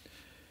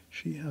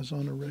 She has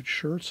on a red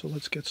shirt, so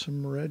let's get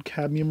some red,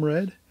 cadmium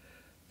red,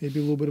 maybe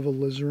a little bit of a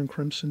alizarin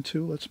crimson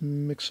too. Let's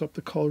mix up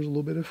the colors a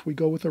little bit. If we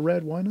go with the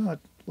red, why not?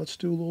 Let's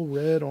do a little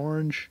red,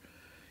 orange,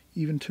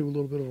 even to a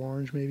little bit of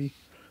orange maybe.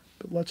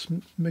 But let's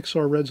mix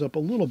our reds up a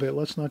little bit.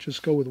 Let's not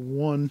just go with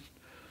one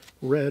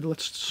red.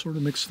 Let's sort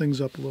of mix things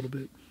up a little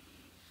bit.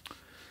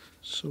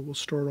 So we'll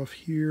start off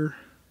here.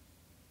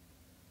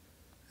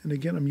 And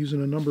again, I'm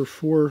using a number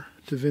 4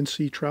 Da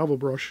Vinci travel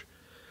brush,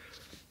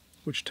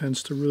 which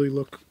tends to really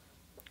look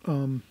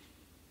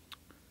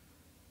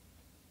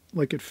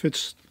like it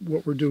fits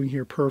what we're doing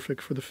here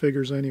perfect for the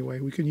figures anyway.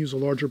 We can use a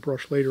larger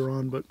brush later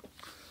on, but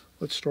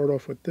let's start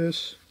off with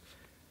this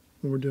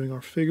when we're doing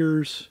our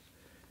figures.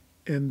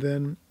 And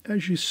then,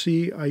 as you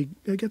see, I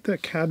get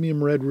that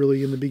cadmium red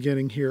really in the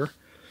beginning here.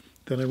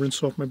 Then I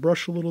rinse off my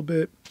brush a little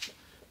bit,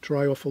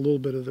 dry off a little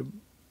bit of the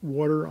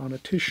water on a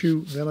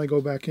tissue. Then I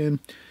go back in.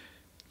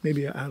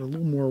 Maybe I add a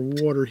little more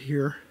water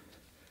here,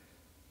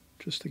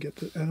 just to get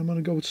the, and I'm going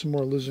to go with some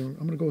more alizarin.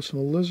 I'm going to go with some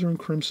alizarin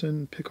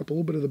crimson, pick up a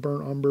little bit of the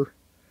burnt umber,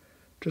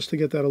 just to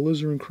get that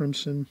alizarin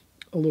crimson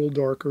a little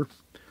darker,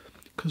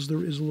 because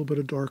there is a little bit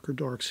of darker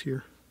darks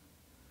here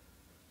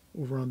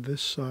over on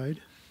this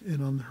side.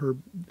 And on her,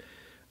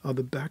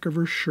 the back of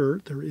her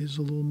shirt, there is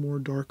a little more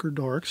darker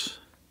darks,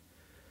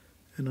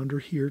 and under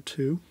here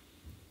too,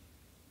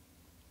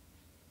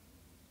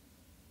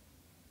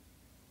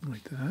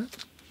 like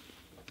that.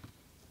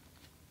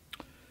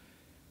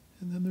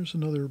 And then there's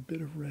another bit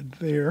of red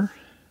there.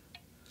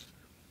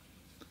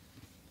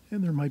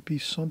 And there might be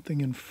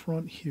something in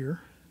front here.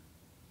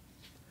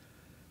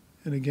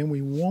 And again,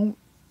 we won't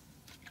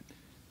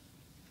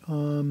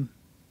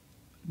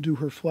do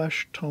her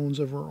flesh tones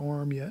of her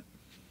arm yet.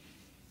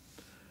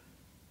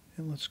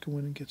 And let's go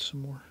in and get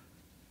some more.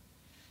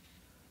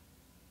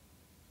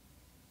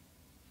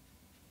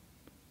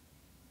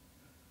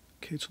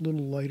 Okay, it's a little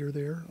lighter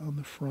there on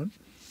the front.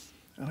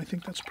 And I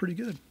think that's pretty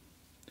good.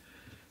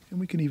 And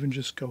we can even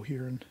just go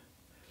here and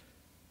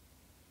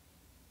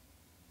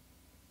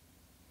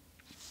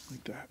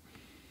like that.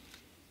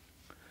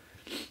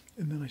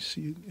 And then I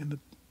see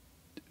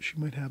she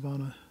might have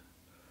on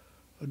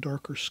a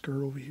darker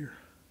skirt over here.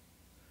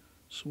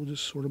 So we'll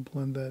just sort of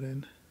blend that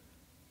in.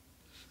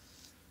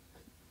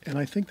 And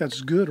I think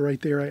that's good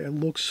right there. It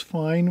looks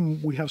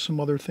fine. We have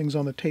some other things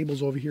on the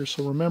tables over here.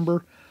 So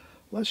remember,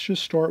 let's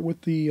just start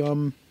with the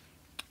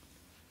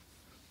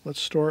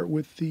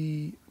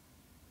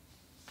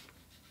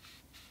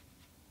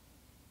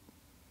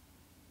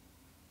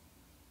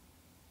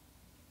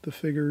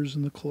figures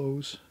and the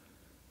clothes,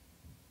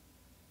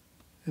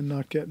 and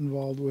not get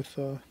involved with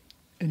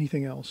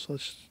anything else.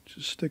 Let's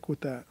just stick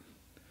with that.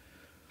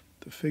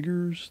 The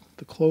figures,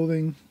 the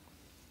clothing,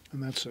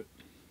 and that's it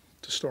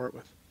to start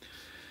with.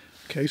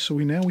 Okay, so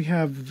we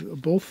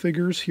have both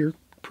figures here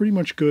pretty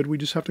much good. We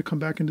just have to come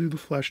back and do the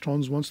flesh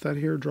tones once that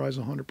hair dries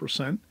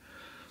 100%.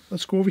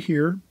 Let's go over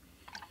here,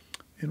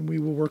 and we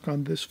will work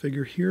on this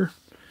figure here.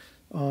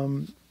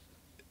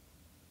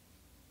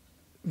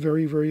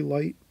 Very, very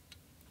light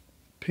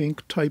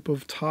pink type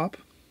of top.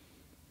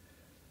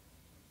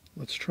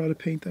 Let's try to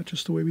paint that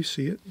just the way we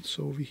see it.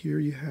 So over here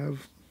you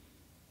have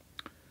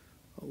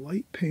a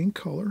light pink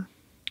color.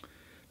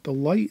 The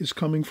light is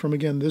coming from,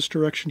 again, this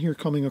direction here,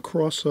 coming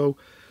across, so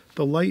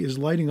the light is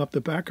lighting up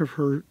the back of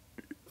her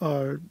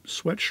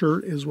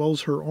sweatshirt as well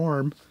as her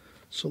arm.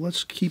 So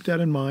let's keep that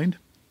in mind.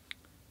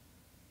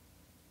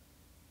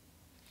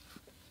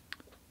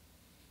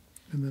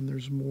 And then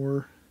there's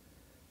more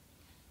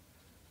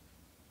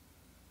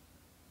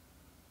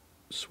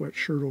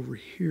sweatshirt over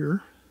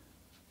here.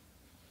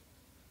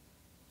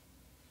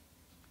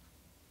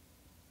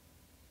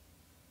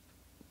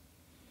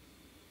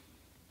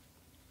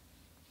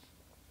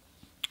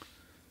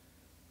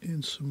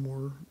 And some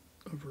more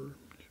of her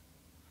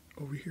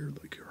over here,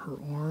 like her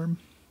arm.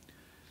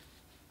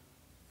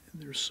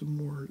 And there's some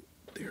more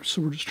there.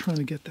 So we're just trying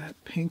to get that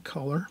pink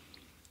color.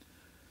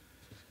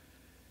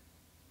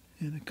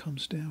 And it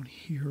comes down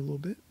here a little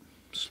bit,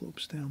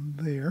 slopes down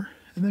there.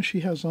 And then she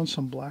has on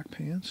some black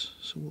pants.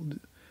 So we'll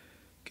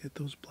get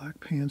those black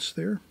pants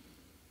there.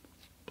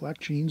 Black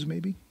jeans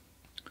maybe.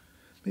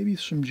 Maybe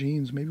some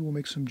jeans. Maybe we'll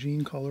make some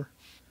jean color.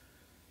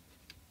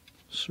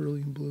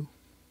 Cerulean blue.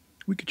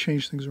 We could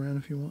change things around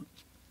if you want.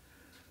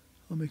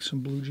 I'll make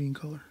some blue jean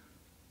color.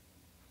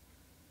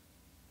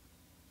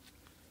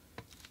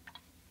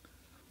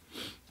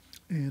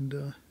 And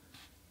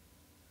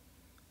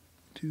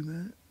do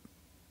that.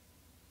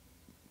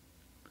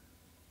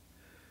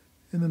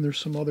 And then there's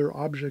some other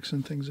objects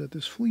and things at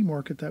this flea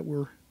market that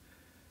we're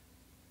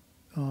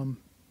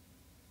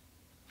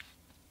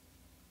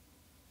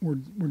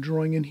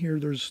drawing in here.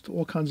 There's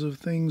all kinds of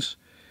things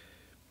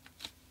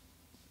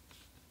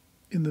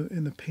in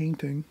the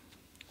painting,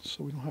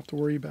 so we don't have to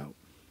worry about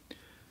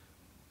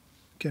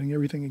getting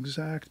everything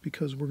exact,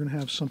 because we're going to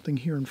have something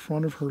here in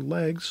front of her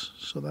legs,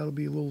 so that'll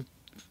be a little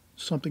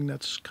something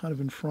that's kind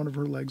of in front of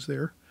her legs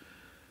there.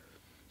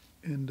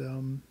 And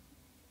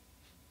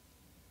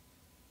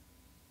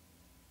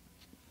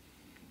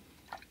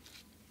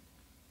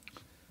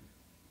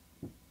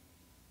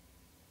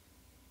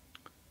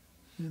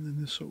then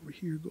this over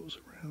here goes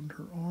around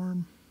her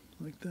arm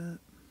like that.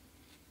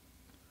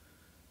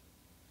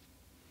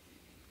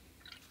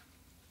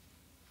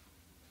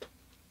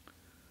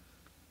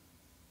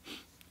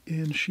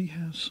 And she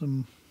has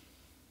some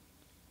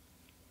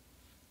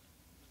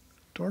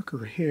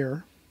darker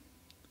hair.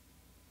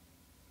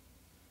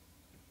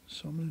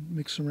 So I'm going to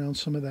mix around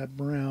some of that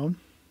brown.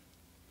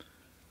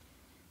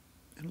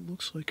 And it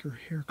looks like her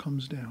hair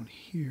comes down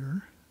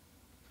here.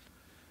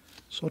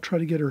 So I'll try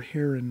to get her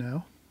hair in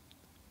now.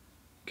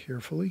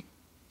 Carefully.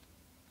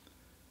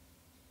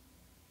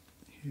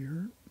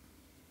 Here.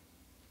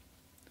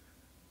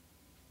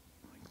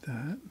 Like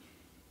that.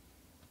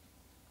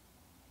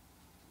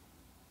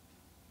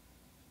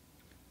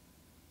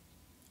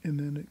 And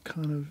then it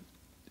kind of,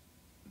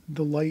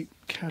 the light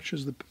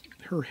catches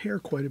her hair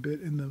quite a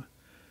bit in the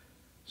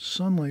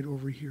sunlight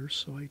over here,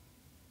 so I'm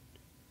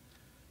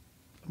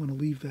going to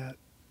leave that.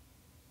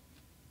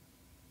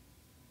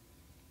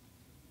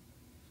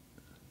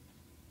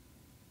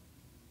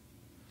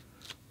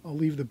 I'll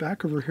leave the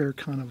back of her hair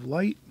kind of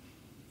light.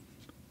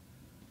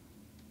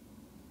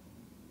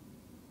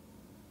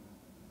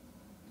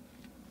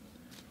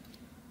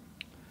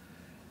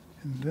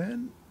 And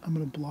then I'm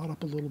going to blot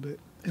up a little bit.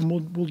 And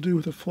we'll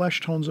do the flesh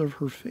tones of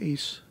her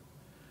face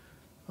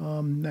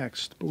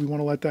next. But we want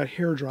to let that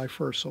hair dry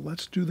first. So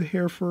let's do the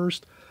hair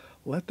first.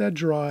 Let that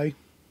dry.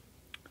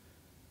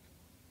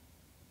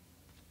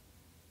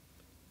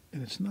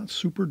 And it's not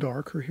super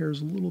dark. Her hair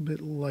is a little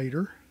bit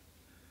lighter.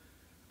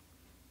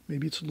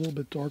 Maybe it's a little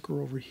bit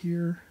darker over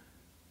here.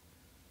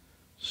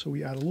 So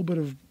we add a little bit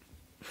of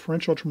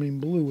French ultramarine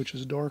blue, which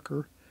is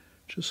darker,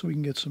 just so we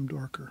can get some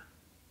darker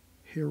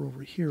hair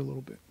over here a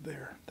little bit.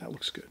 There, that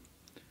looks good.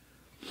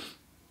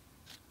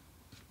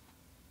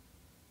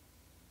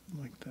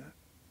 Like that.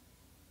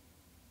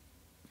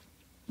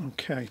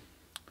 Okay.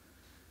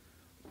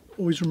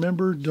 Always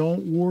remember,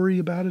 don't worry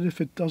about it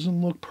if it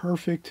doesn't look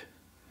perfect.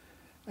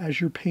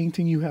 As you're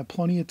painting, you have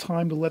plenty of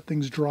time to let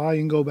things dry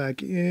and go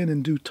back in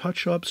and do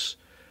touch-ups.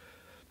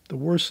 The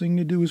worst thing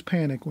to do is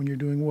panic when you're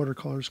doing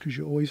watercolors, because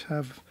you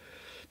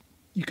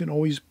can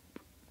always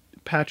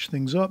patch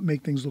things up,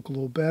 make things look a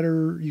little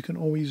better. You can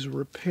always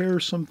repair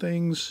some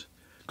things,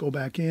 go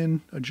back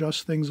in,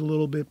 adjust things a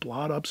little bit,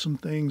 blot up some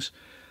things.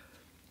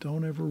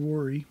 Don't ever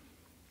worry.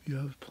 You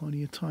have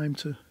plenty of time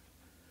to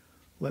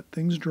let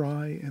things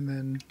dry and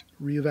then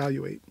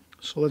reevaluate.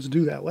 So let's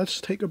do that. Let's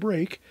take a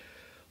break.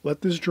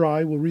 Let this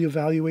dry. We'll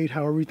reevaluate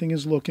how everything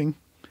is looking.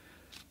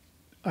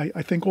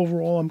 I think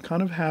overall I'm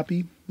kind of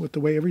happy with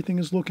the way everything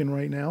is looking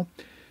right now.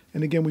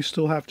 And again, we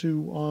still have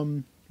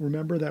to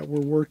remember that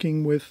we're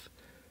working with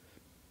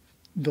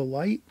the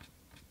light.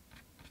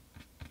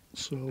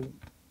 So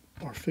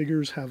our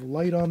figures have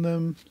light on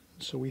them.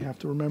 So we have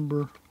to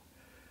remember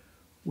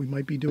we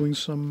might be doing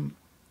some,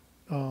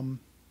 I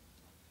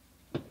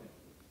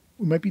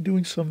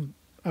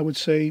would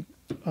say,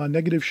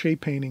 negative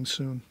shape painting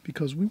soon,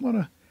 because we want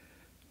to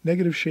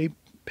negative shape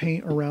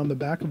paint around the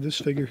back of this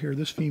figure here,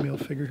 this female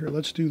figure here.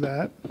 Let's do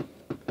that.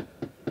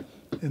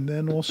 And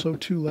then also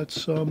too,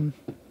 let's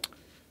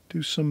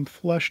do some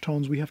flesh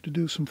tones. We have to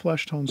do some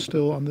flesh tones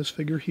still on this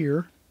figure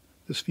here,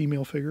 this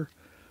female figure.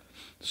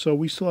 So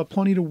we still have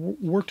plenty of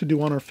work to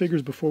do on our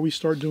figures before we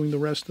start doing the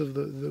rest of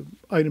the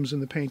items in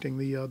the painting,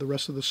 the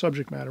rest of the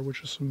subject matter,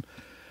 which is some,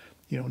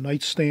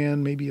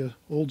 nightstand, maybe a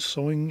old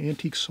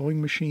antique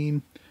sewing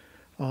machine.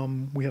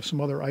 We have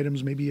some other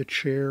items, maybe a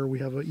chair. We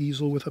have an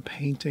easel with a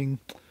painting,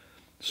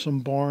 some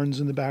barns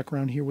in the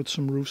background here with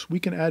some roofs. We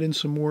can add in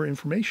some more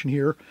information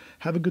here,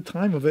 have a good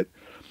time of it.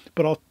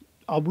 But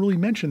I'll really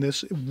mention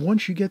this.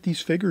 Once you get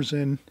these figures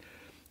in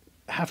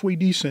halfway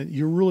decent,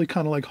 you're really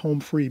kind of like home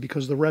free,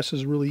 because the rest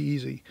is really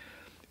easy.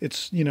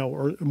 It's,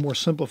 or more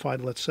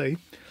simplified, let's say.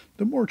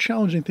 The more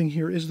challenging thing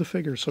here is the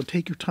figures. So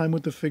take your time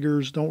with the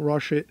figures. Don't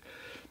rush it.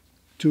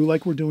 Do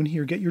like we're doing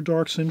here. Get your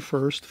darks in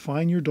first.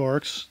 Find your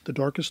darks, the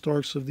darkest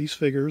darks of these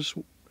figures.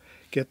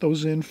 Get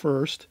those in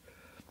first.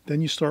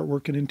 Then you start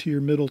working into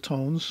your middle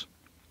tones,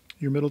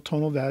 your middle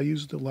tonal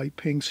values, the light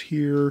pinks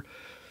here,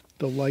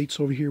 the lights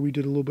over here. We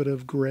did a little bit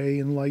of gray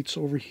and lights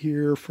over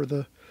here for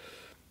the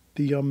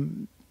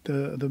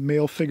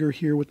male figure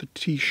here with the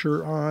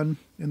t-shirt on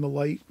and the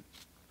light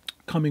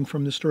coming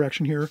from this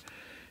direction here.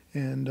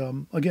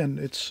 And again,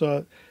 it's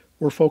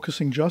we're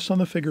focusing just on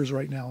the figures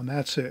right now, and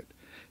that's it.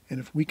 And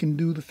if we can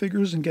do the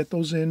figures and get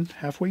those in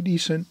halfway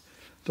decent,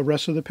 the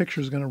rest of the picture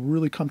is going to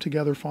really come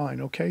together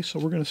fine. Okay, so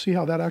we're going to see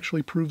how that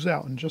actually proves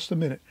out in just a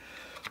minute.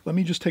 Let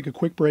me just take a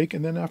quick break,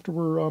 and then after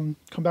we're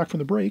come back from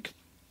the break,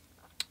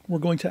 we're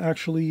going to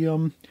actually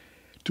do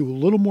a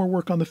little more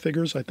work on the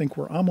figures. I think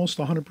we're almost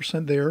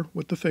 100% there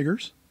with the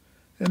figures.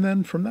 And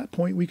then from that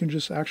point, we can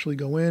just actually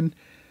go in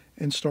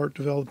and start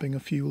developing a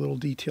few little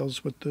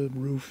details with the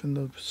roof and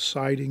the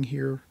siding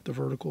here, the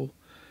vertical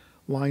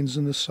lines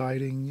in the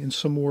siding, and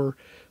some more.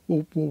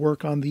 We'll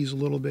work on these a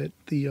little bit.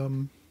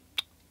 The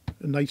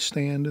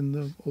nightstand and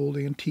the old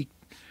antique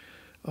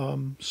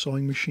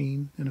sewing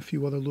machine and a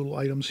few other little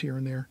items here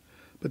and there.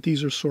 But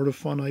these are sort of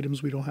fun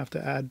items we don't have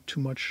to add too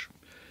much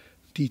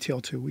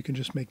detail to. We can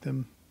just make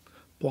them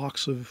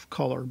blocks of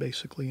color,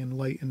 basically, and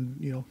light,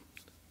 and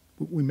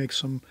we make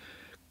some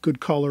good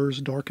colors,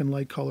 dark and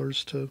light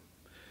colors, to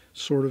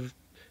sort of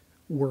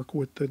work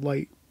with the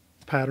light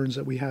patterns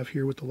that we have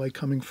here, with the light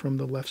coming from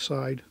the left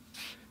side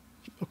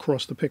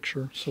across the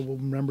picture. So we'll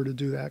remember to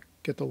do that.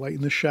 Get the light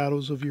in the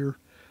shadows of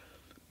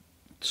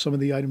some of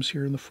the items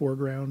here in the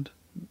foreground,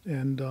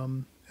 and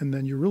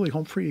then you're really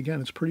home free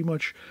again. It's pretty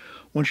much,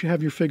 once you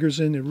have your figures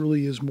in, it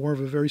really is more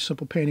of a very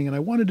simple painting, and I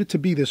wanted it to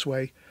be this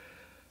way.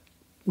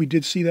 We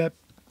did see that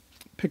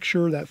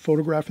picture, that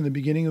photograph in the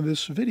beginning of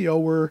this video,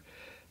 where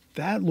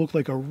that looked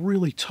like a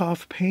really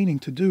tough painting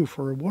to do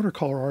for a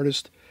watercolor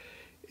artist.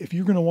 If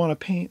you're going to want to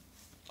paint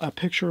a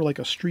picture like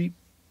a street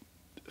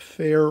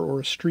fair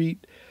or a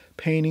street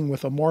painting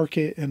with a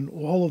market and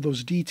all of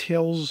those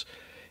details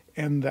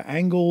and the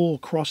angle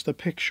across the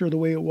picture the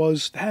way it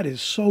was, that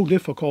is so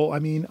difficult. I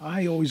mean,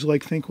 I always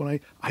think when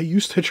I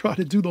used to try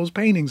to do those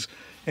paintings,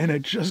 and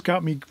it just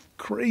got me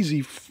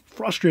crazy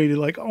frustrated,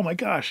 like, oh my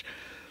gosh,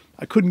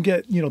 I couldn't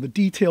get, the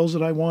details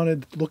that I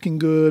wanted looking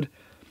good.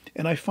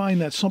 And I find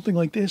that something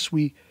like this,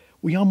 we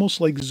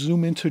almost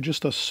zoom into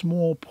just a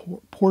small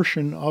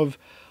portion of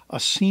a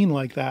scene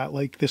like that.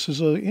 Like, this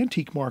is an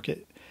antique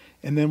market,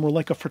 and then we're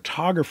like a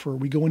photographer.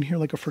 We go in here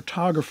like a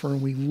photographer,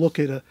 and we look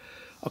at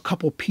a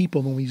couple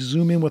people, and we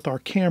zoom in with our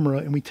camera,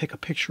 and we take a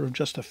picture of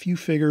just a few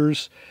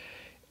figures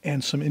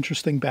and some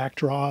interesting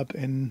backdrop,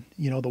 and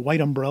the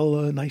white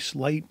umbrella, nice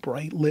light,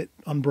 bright lit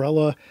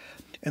umbrella.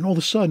 And all of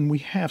a sudden, we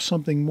have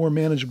something more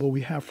manageable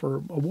we have for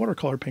a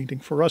watercolor painting,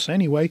 for us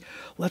anyway.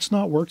 Let's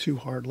not work too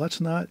hard.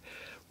 Let's not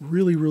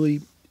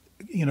really,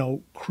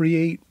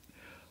 create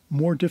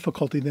more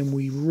difficulty than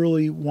we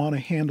really want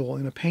to handle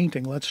in a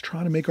painting. Let's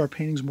try to make our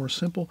paintings more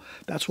simple.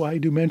 That's why I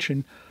do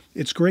mention,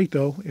 it's great,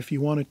 though, if you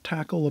want to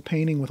tackle a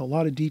painting with a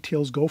lot of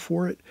details, go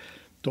for it.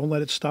 Don't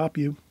let it stop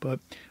you.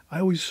 But I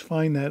always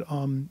find that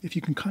if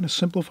you can kind of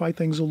simplify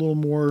things a little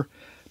more,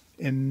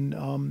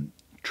 and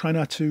try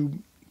not to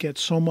get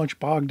so much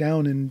bogged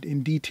down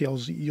in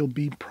details, you'll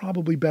be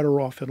probably better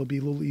off. It'll be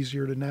a little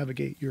easier to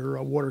navigate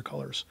your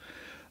watercolors.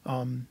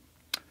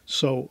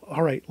 So,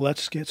 all right,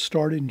 let's get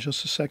started in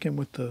just a second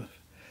with the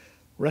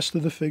rest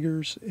of the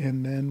figures,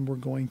 and then we're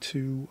going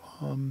to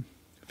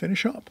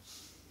finish up.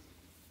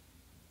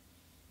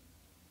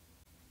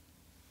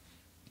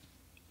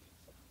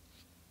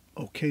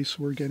 Okay,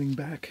 so we're getting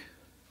back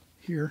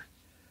here.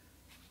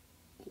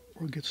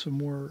 We'll get some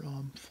more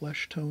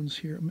flesh tones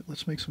here.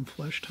 Let's make some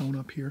flesh tone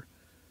up here.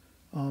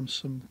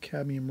 Some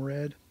cadmium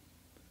red,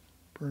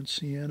 burnt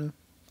sienna,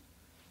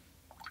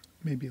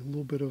 maybe a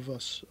little bit of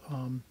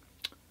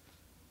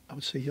I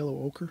would say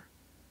yellow ochre,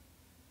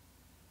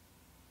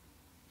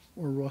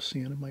 or raw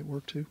sienna might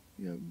work too.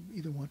 Yeah,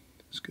 either one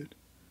is good.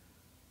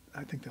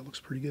 I think that looks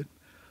pretty good.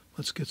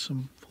 Let's get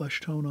some flesh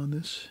tone on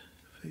this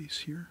face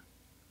here.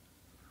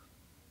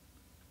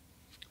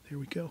 There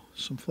we go.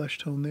 Some flesh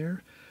tone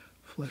there.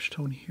 Flesh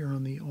tone here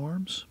on the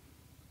arms.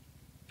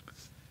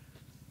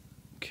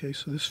 Okay,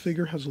 so this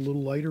figure has a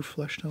little lighter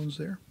flesh tones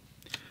there,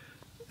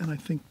 and I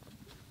think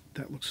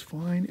that looks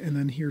fine. And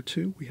then here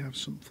too, we have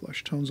some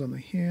flesh tones on the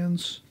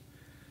hands,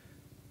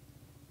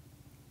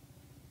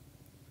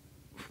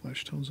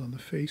 flesh tones on the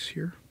face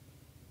here.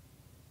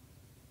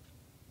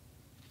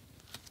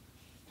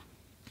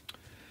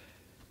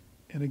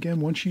 And again,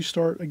 once you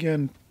start,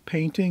 again,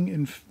 painting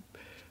and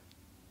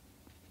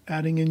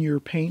adding in your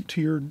paint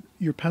to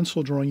your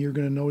pencil drawing, you're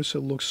going to notice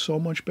it looks so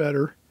much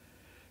better.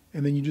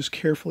 And then you just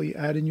carefully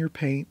add in your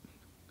paint,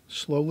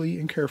 slowly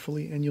and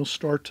carefully, and you'll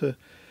start to,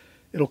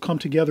 it'll come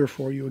together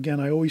for you. Again,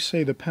 I always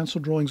say the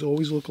pencil drawings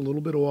always look a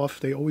little bit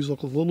off. They always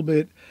look a little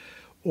bit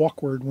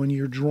awkward when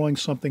you're drawing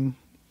something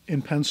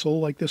in pencil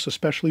like this,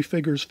 especially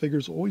figures.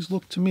 Figures always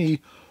look to me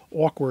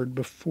awkward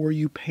before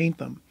you paint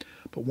them.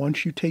 But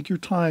once you take your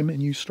time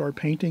and you start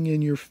painting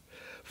in your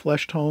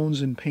flesh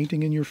tones and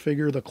painting in your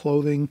figure, the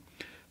clothing,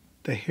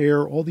 the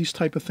hair, all these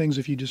type of things,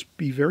 if you just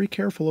be very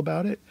careful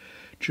about it,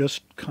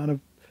 just kind of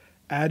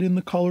add in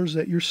the colors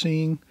that you're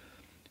seeing.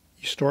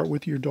 You start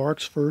with your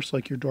darks first,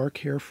 like your dark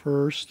hair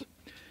first,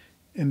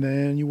 and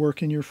then you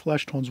work in your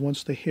flesh tones.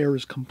 Once the hair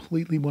is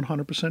completely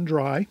 100%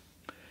 dry,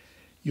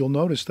 you'll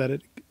notice that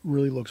it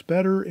really looks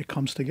better. It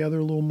comes together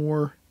a little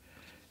more,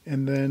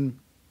 and then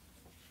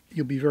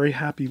you'll be very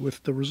happy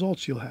with the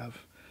results you'll have.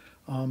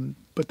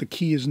 But the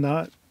key is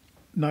not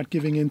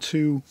giving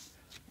into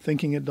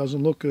thinking it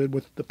doesn't look good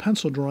with the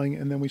pencil drawing,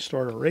 and then we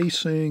start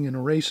erasing and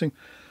erasing.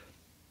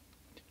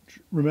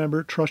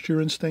 Remember, trust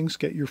your instincts.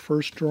 Get your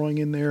first drawing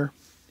in there.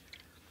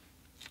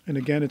 And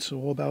again, it's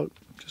all about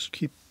just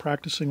keep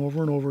practicing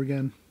over and over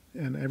again.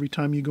 And every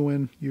time you go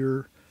in,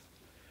 you're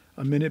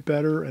a minute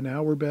better, an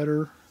hour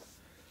better,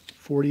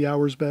 40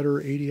 hours better,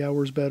 80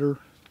 hours better,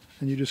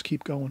 and you just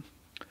keep going.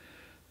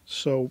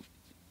 So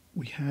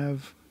we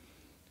have,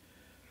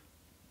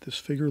 this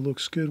figure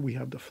looks good. We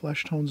have the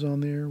flesh tones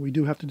on there. We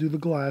do have to do the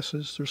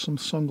glasses. There's some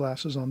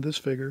sunglasses on this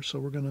figure, so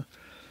we're going to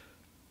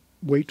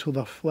wait till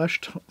the flesh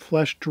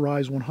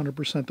dries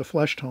 100% the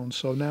flesh tone.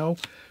 So now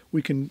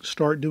we can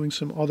start doing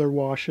some other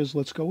washes.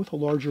 Let's go with a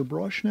larger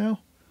brush now.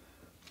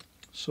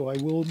 So I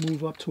will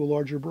move up to a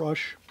larger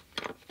brush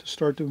to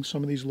start doing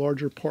some of these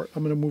larger parts.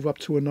 I'm going to move up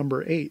to a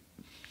number 8.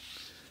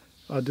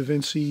 Da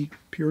Vinci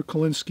Pure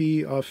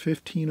Kolinsky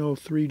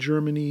 1503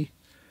 Germany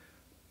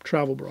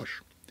travel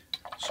brush.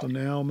 So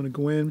now I'm going to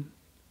go in,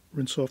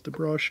 rinse off the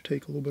brush,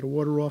 take a little bit of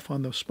water off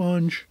on the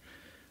sponge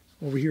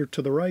over here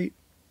to the right,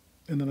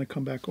 and then I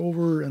come back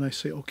over and I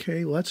say,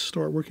 okay, let's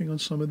start working on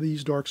some of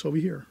these darks over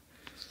here.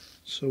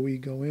 So we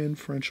go in,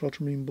 French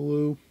ultramarine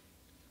blue,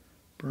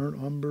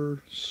 burnt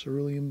umber,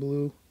 cerulean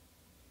blue,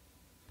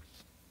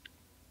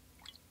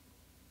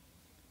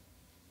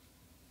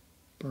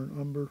 burnt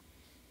umber,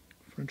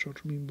 French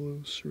ultramarine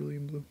blue,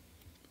 cerulean blue.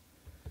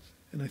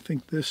 And I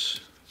think this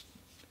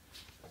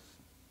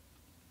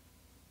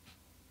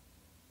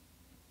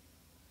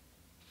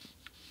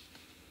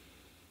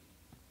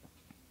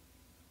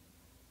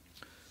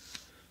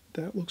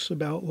that looks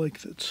about like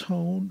the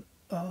tone,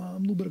 a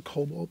little bit of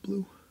cobalt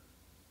blue,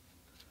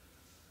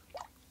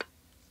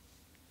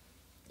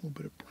 a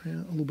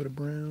little bit of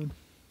brown,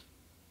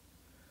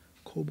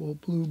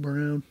 cobalt blue,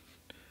 brown,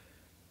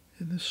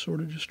 and this sort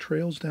of just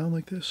trails down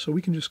like this. So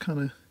we can just kind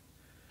of,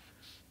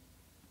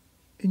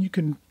 and you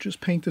can just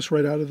paint this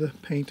right out of the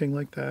painting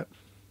like that.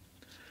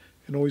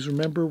 And always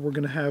remember, we're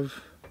going to have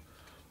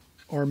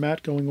our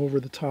mat going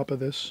over the top of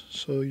this,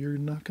 so you're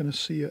not going to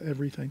see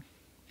everything.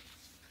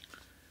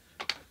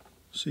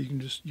 So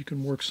you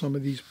can work some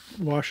of these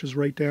washes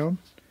right down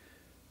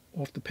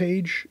off the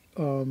page.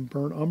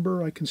 Burnt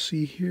umber I can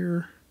see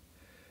here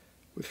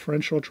with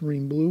French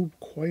ultramarine blue,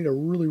 quite a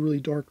really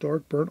dark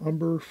burnt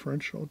umber,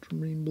 French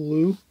ultramarine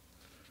blue.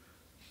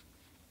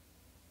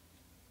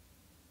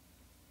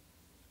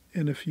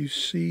 And if you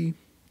see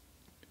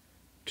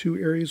two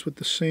areas with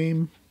the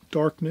same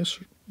darkness,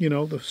 you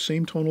know, the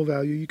same tonal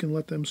value, you can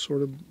let them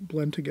sort of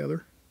blend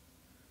together.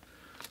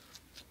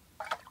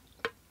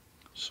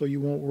 So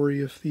you won't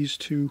worry if these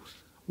two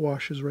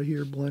washes right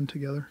here blend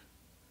together.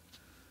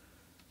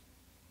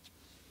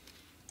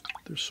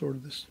 There's sort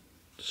of this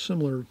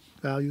similar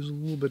values, a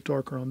little bit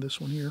darker on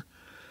this one here.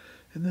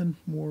 And then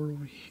more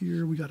over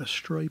here, we got a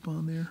stripe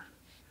on there.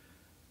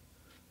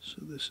 So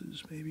this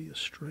is maybe a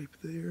stripe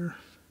there.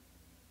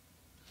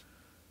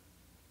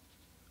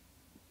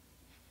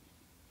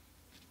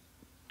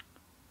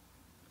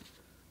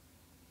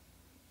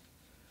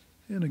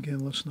 And again,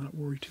 let's not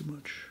worry too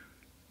much.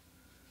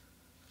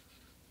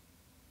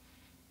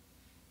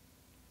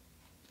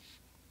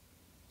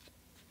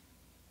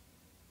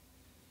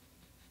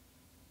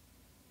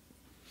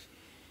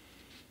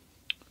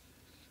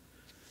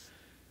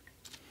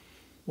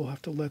 We'll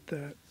have to let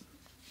that,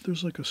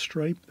 there's like a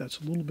stripe that's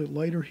a little bit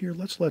lighter here.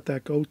 Let's let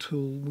that go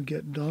till we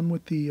get done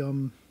with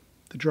the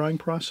drying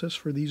process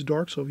for these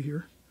darks over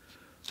here.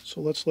 So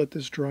let's let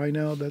this dry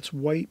now. That's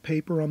white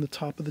paper on the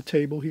top of the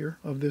table here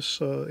of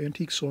this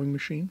antique sewing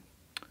machine.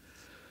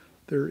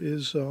 There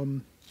is,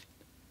 we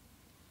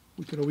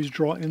could always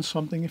draw in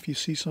something if you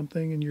see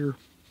something in your,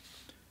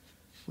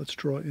 let's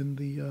draw in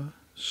the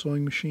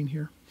sewing machine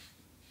here.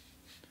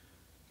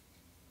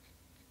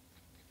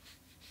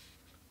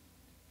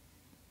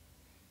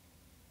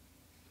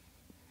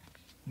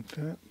 Like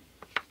that.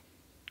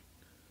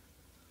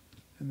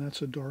 And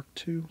that's a dark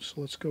too, so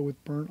let's go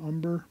with burnt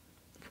umber,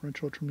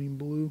 French ultramarine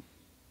blue,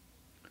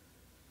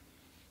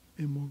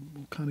 and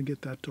we'll kind of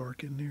get that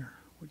dark in there,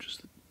 which is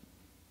the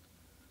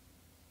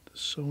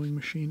sewing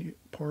machine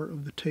part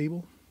of the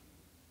table.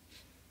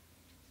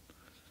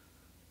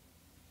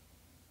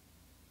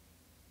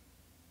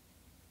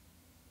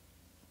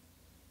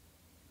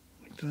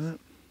 Like that.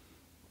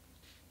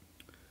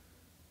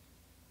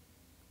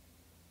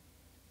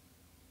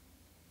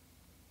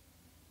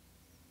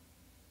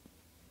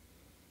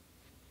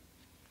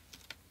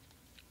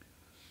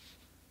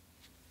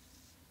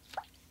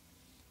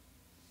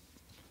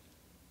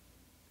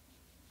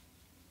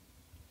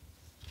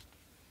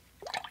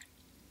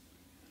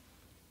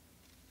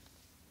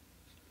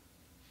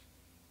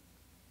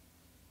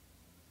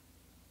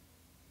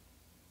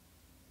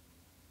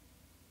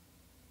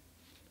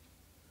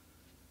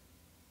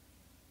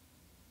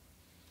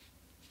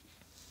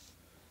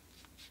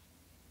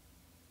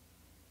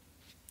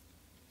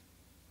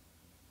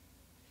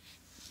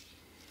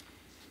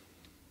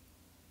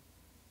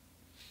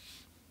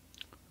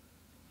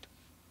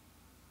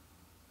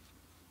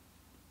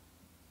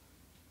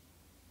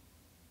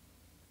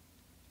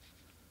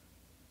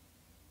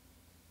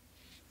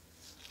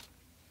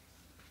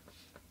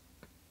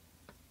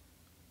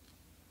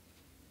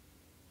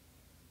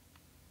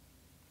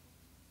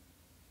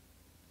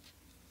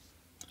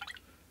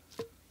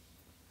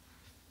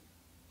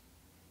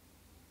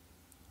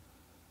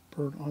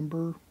 Burnt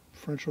umber,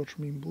 French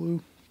ultramarine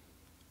blue.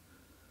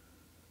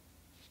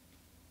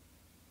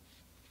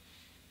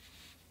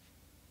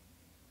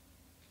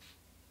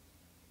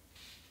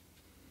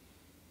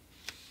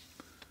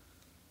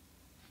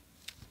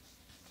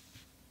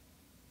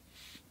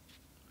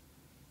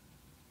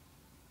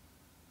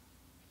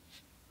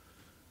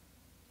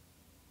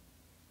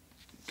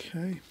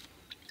 Okay.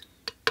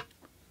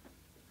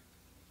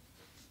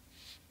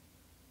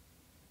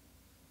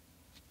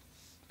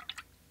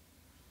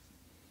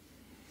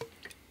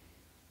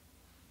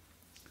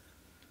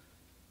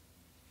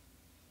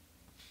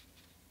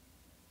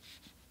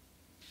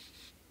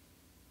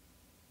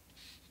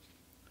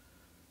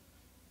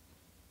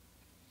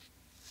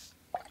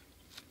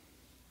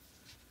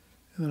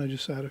 And then I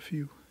just add a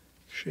few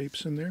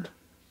shapes in there.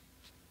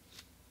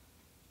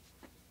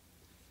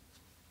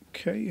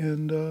 Okay,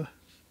 and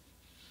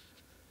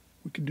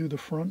we could do the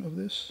front of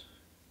this.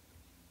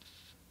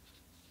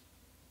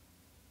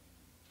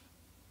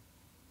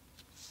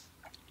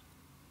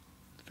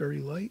 Very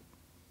light.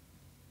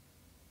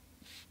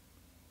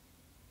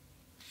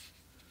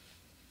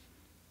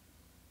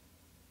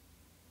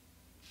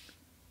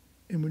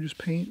 And we just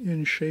paint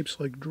in shapes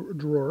like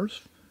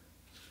drawers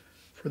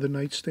for the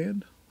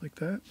nightstand, like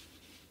that.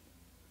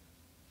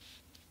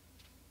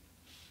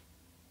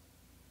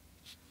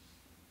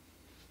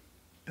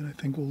 And I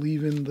think we'll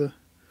leave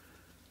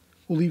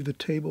the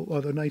table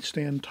or the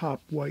nightstand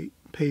top white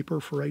paper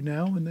for right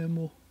now, and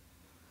then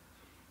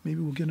maybe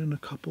we'll get in a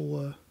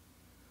couple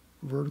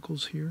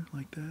verticals here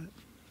like that.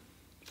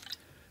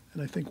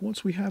 And I think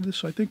once we have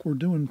this, I think we're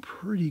doing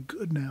pretty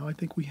good now. I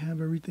think we have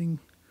everything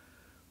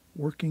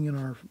working in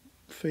our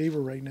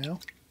favor right now.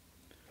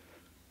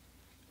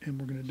 And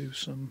we're going to do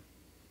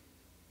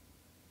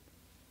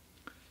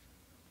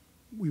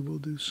we will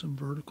do some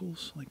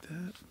verticals like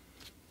that.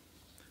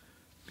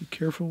 Be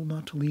careful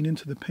not to lean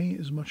into the paint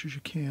as much as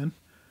you can.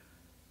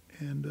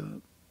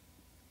 And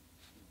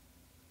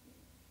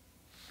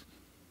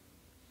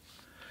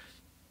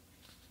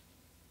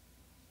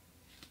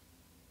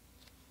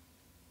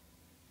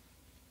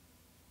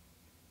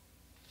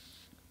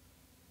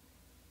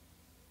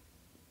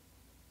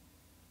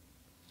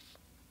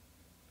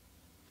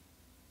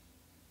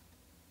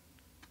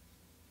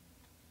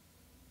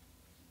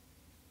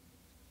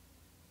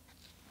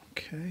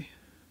okay.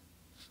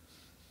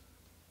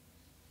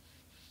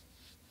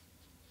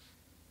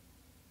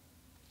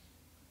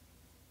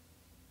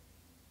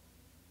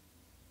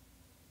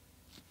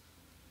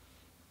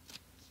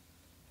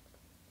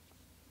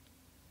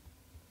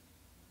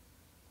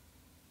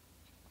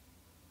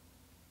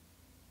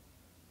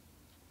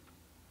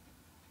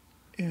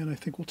 And I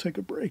think we'll take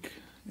a break.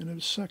 In a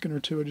second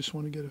or two, I just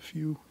want to get a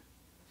few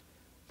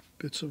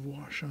bits of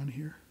wash on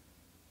here.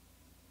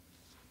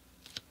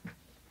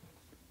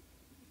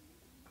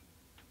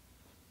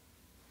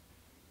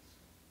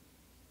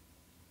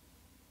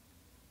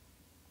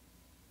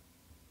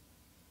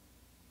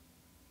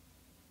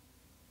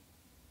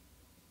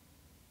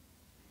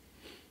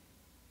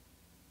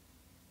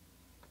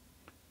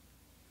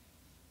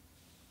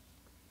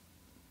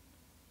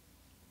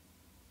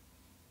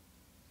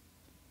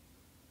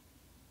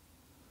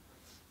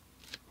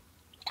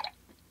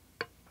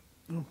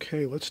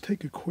 Okay, let's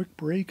take a quick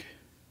break,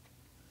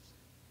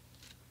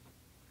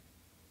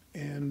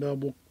 and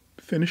we'll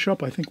finish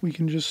up. I think we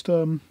can just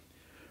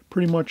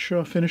pretty much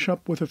finish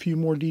up with a few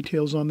more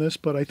details on this,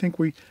 but I think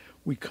we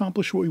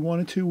accomplished what we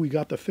wanted to. We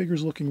got the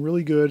figures looking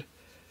really good,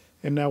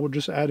 And now we'll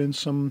just add in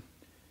some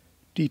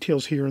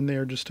details here and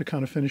there just to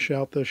kind of finish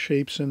out the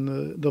shapes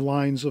and the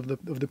lines of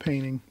the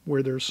painting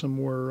where there's some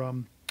more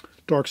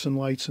darks and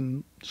lights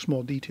and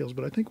small details.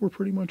 But I think we're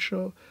pretty much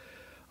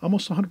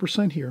almost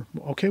 100% here.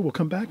 Okay, we'll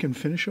come back and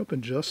finish up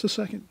in just a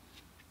second.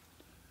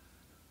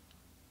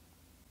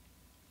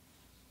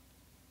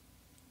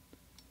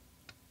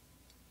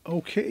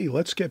 Okay,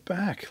 let's get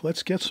back.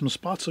 Let's get some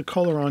spots of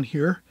color on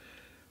here.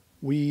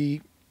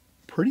 We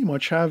pretty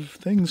much have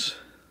things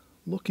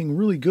looking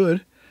really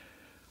good.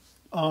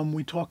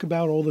 We talk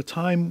about all the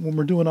time when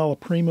we're doing alla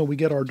prima, we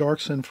get our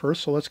darks in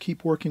first, so let's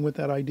keep working with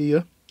that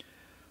idea.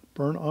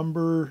 Burnt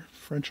umber,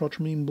 French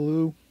ultramarine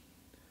blue,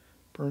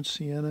 burnt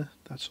sienna,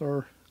 that's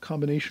our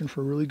combination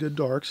for really good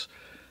darks.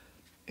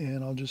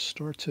 And I'll just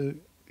start to,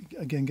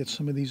 again, get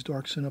some of these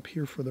darks in up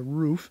here for the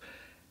roof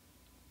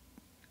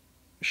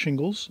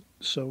shingles.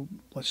 So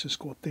let's just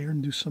go up there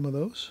and do some of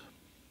those.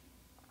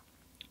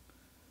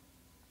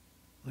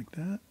 Like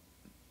that.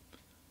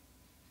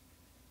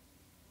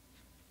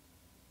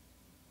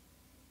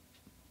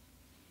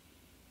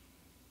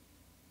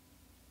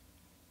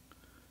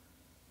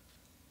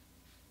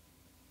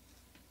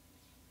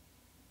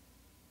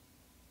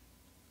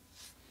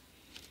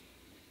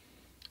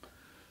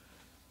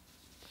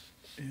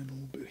 And a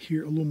little bit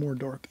here, a little more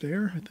dark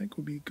there, I think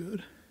would be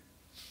good.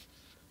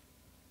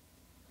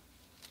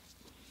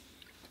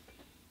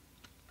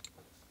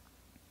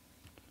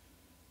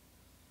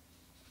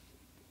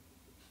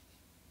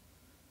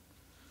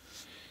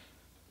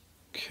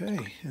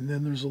 Okay, and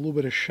then there's a little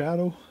bit of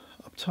shadow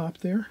up top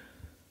there.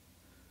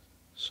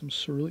 Some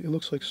cerulean, it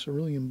looks like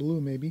cerulean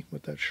blue maybe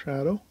with that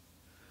shadow.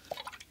 I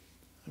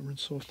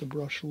rinse off the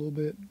brush a little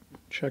bit,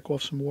 check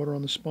off some water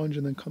on the sponge,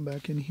 and then come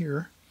back in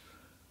here.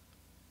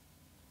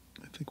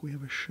 I think we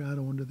have a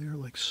shadow under there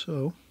like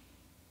so.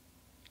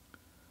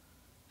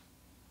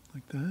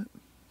 Like that.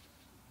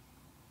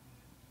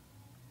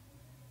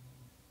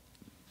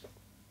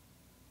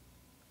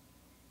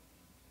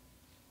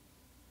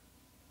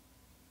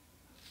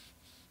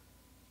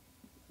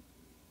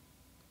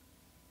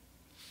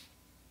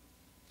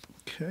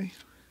 Okay.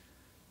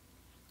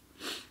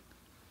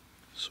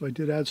 So I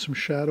did add some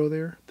shadow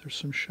there. There's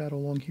some shadow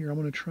along here. I'm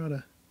going to try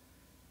to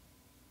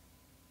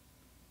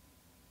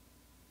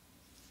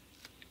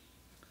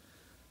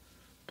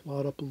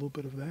blot up a little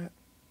bit of that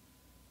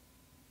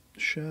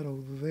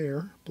shadow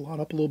there. Blot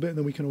up a little bit, and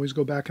then we can always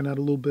go back and add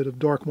a little bit of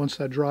dark once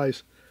that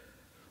dries.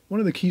 One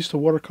of the keys to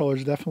watercolor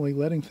is definitely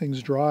letting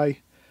things dry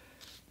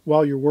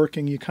while you're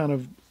working. You kind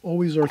of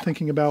always are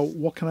thinking about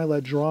what can I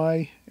let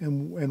dry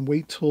and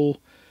wait till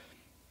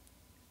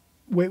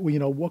you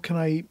know, what can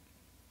I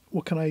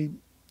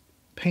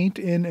paint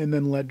in and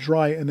then let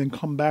dry and then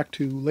come back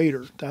to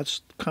later.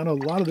 That's kind of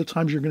a lot of the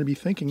times you're going to be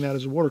thinking that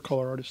as a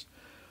watercolor artist.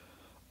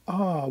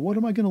 What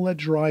am I going to let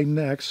dry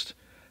next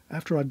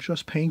after I've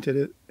just painted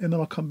it, and then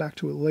I'll come back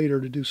to it later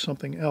to do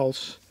something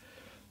else.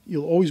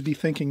 You'll always be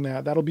thinking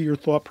that. That'll be your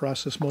thought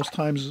process most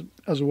times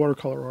as a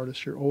watercolor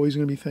artist. You're always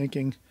going to be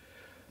thinking,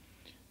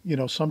 you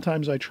know,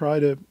 sometimes I try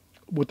to,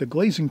 with the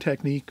glazing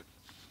technique,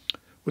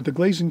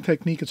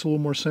 it's a little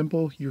more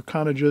simple. You're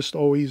kind of just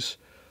always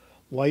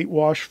light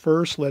wash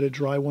first, let it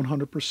dry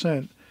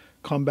 100%.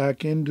 Come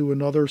back in, do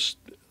another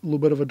little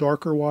bit of a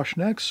darker wash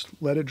next,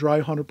 let it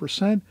dry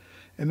 100%,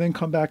 and then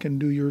come back and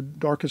do your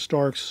darkest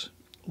darks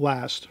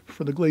last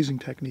for the glazing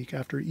technique.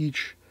 After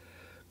each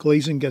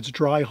glazing gets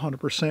dry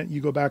 100%, you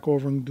go back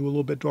over and do a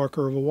little bit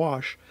darker of a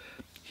wash.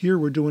 Here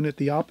we're doing it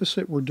the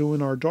opposite. We're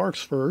doing our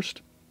darks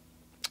first.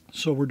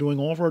 So we're doing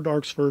all of our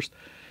darks first,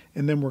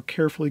 and then we're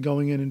carefully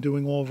going in and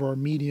doing all of our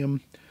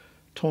medium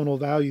tonal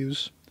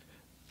values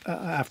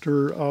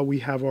after we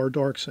have our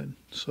darks in.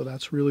 So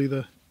that's really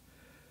the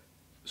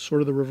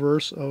sort of the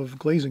reverse of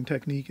glazing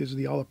technique, is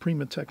the alla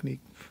prima technique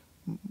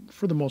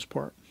for the most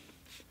part.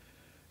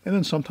 And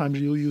then sometimes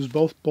you'll use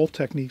both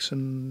techniques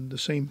in the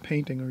same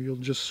painting, or you'll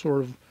just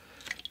sort of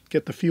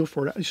get the feel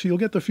for it. So you'll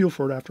get the feel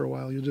for it after a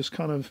while. You'll just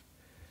kind of,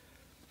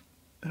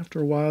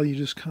 after a while, you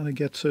just kind of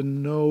get to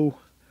know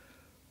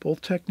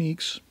both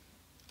techniques,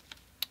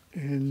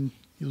 and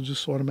you'll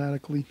just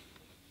automatically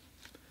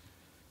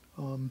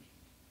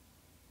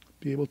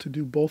be able to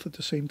do both at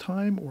the same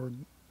time, or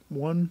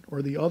one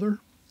or the other.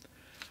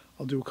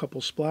 I'll do a couple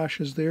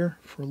splashes there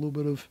for a little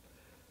bit of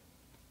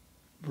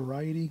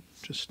variety,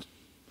 just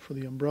for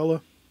the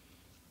umbrella.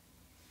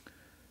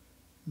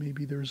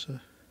 Maybe there's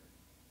a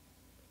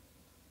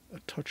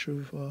touch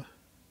of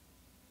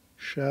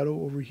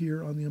shadow over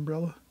here on the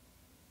umbrella.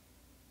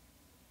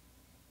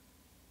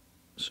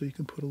 So you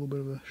can put a little bit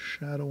of a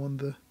shadow on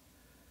the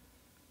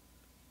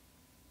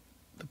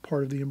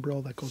part of the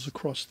umbrella that goes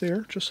across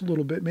there, just a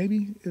little bit.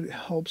 Maybe it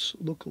helps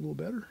look a little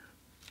better.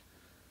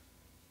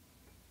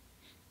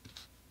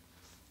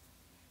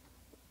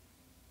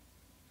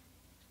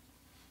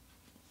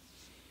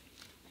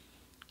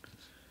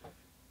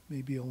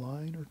 Maybe a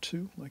line or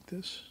two like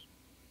this.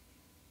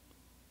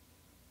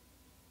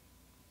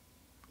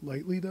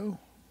 Lightly though.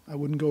 I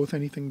wouldn't go with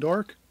anything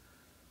dark.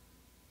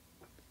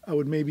 I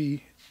would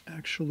maybe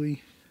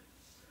actually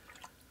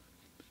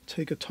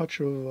take a touch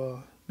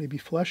of maybe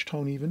flesh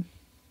tone even,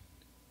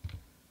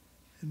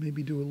 and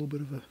maybe do a little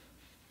bit of a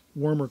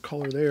warmer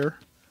color there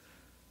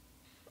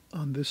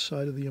on this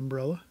side of the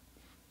umbrella.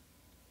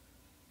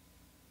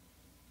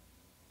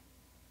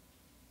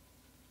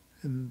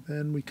 And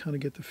then we kind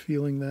of get the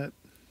feeling that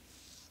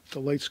the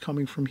light's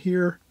coming from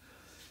here.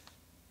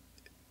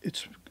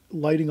 It's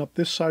lighting up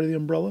this side of the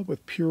umbrella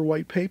with pure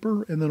white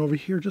paper, and then over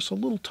here just a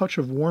little touch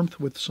of warmth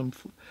with some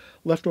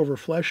leftover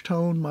flesh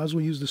tone. Might as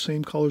well use the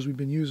same colors we've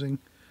been using,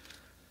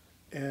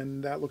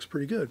 and that looks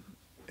pretty good.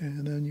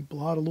 And then you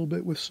blot a little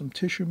bit with some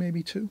tissue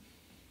maybe too.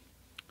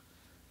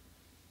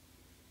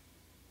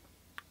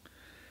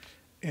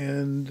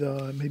 And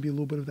maybe a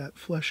little bit of that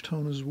flesh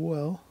tone as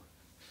well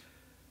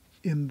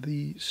in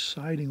the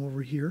siding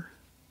over here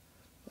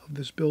of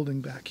this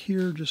building back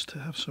here, just to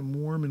have some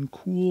warm and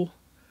cool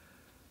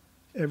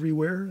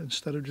everywhere.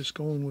 Instead of just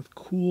going with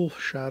cool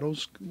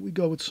shadows, we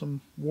go with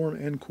some warm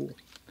and cool.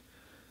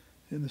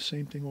 And the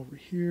same thing over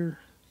here,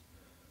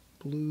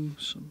 blue,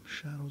 some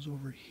shadows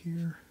over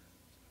here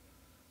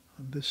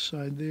on this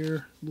side there,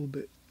 a little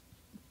bit,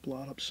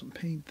 blot up some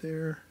paint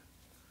there.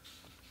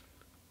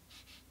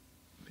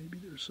 Maybe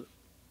there's a,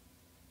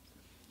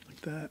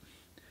 like that.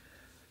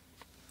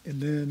 And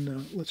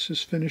then let's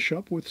just finish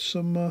up with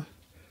some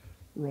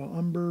raw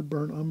umber,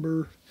 burnt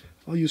umber.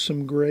 I'll use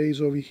some grays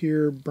over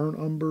here, burnt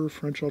umber,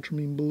 French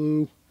ultramarine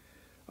blue.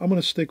 I'm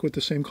going to stick with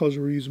the same colors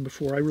we were using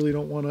before. I really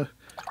don't want to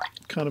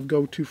kind of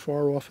go too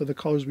far off of the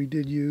colors we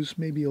did use.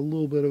 Maybe a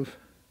little bit of,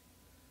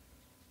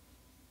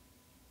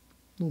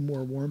 a little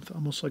more warmth,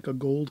 almost like a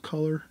gold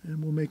color,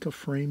 and we'll make a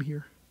frame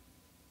here.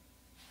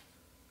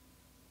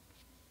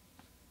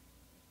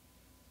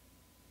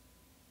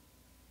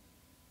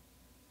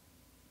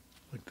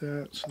 Like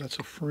that. So that's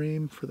a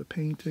frame for the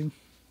painting.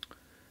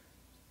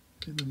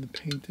 And then the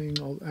painting,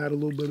 I'll add a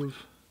little bit of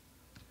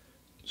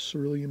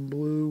cerulean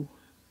blue,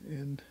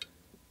 and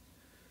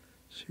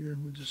here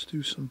we'll just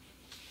do some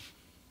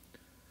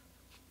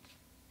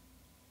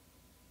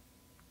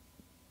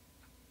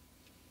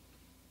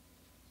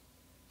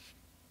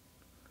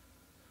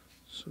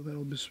so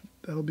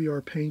that'll be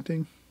our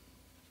painting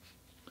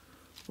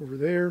over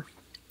there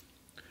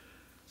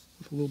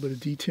with a little bit of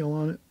detail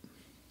on it.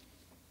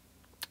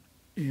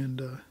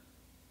 And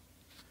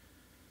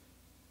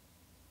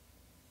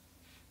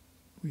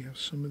we have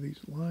some of these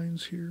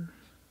lines here.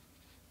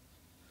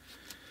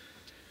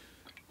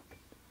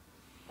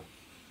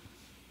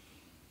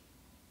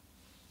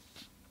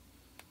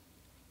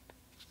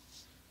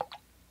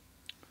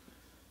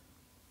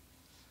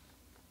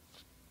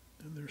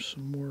 And there's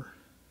some more.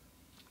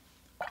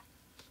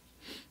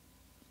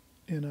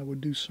 And I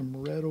would do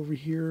some red over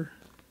here,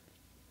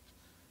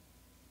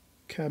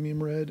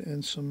 cadmium red,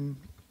 and some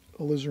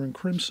alizarin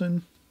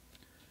crimson.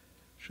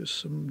 Just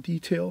some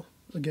detail.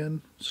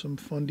 Again, some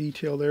fun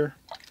detail there.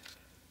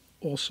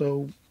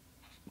 Also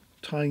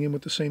tying in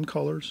with the same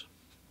colors.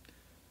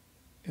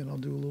 And I'll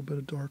do a little bit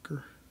of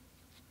darker.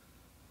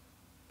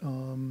 A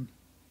little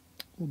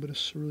bit of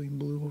cerulean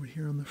blue over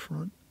here on the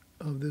front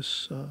of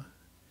this.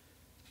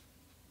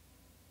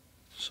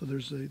 So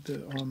there's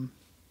the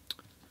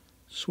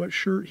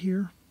sweatshirt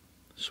here,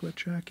 sweat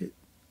jacket.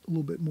 A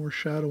little bit more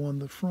shadow on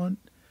the front.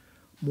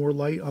 More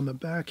light on the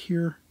back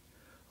here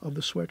of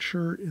the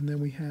sweatshirt. And then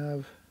we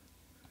have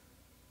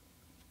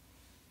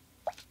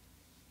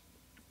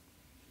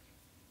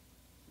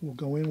we'll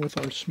go in with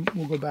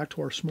we'll go back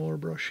to our smaller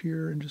brush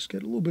here and just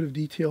get a little bit of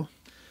detail.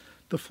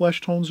 The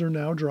flesh tones are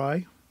now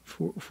dry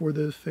for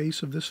the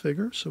face of this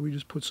figure, so we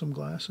just put some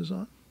glasses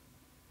on.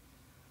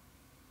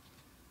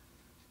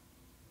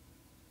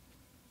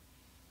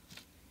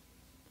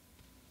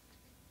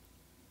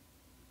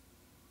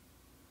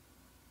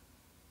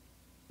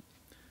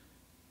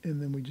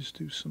 And then we just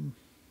do some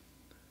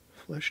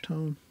flesh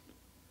tone.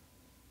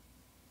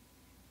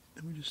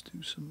 And we just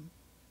do some,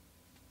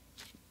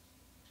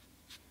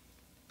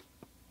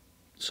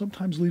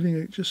 sometimes leaving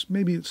it just,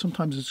 maybe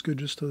sometimes it's good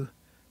just to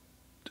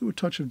do a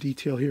touch of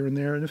detail here and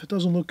there. And if it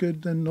doesn't look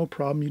good, then no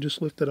problem. You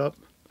just lift it up.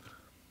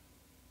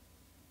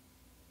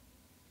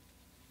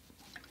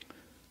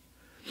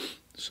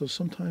 So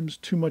sometimes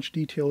too much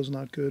detail is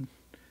not good.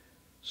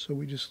 So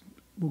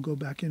we'll go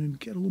back in and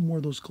get a little more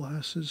of those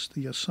glasses,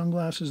 the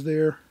sunglasses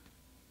there.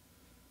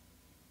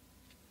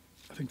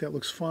 I think that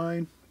looks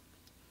fine.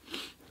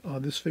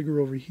 This figure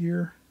over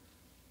here.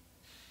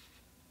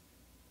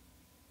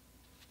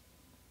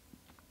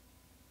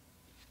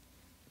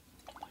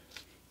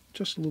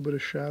 Just a little bit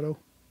of shadow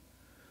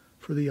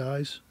for the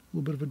eyes. A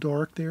little bit of a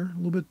dark there. A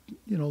little bit,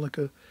 you know, like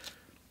a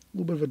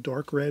little bit of a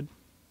dark red.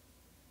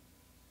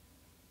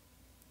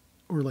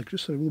 Or like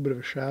just a little bit of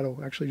a shadow.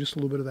 Actually, just a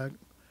little bit of that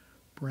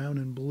brown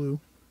and blue.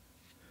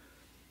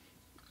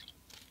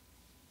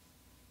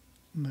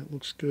 And that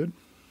looks good.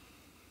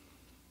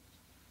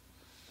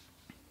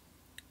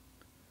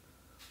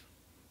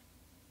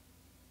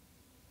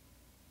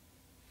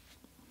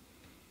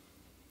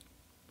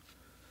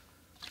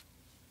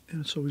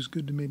 And it's always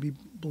good to maybe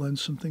blend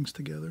some things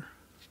together.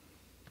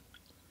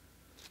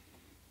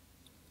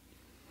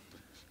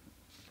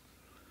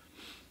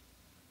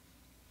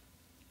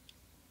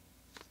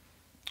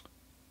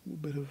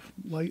 bit of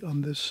light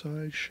on this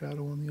side,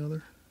 shadow on the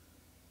other.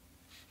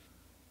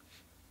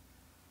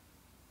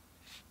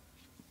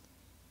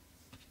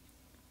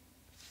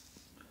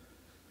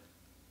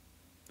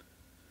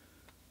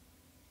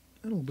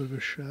 And a little bit of a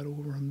shadow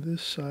over on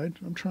this side.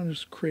 I'm trying to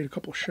just create a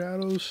couple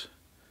shadows.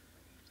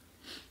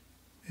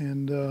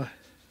 And I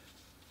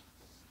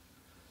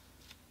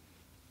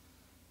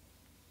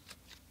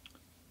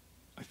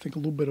think a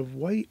little bit of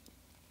white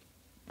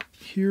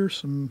here,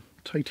 some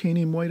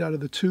titanium white out of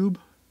the tube,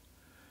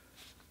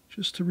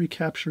 just to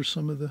recapture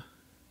some of the,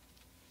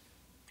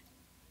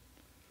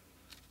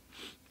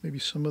 maybe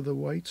some of the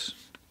whites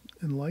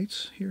and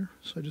lights here.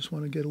 So I just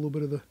want to get a little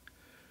bit of the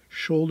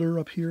shoulder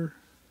up here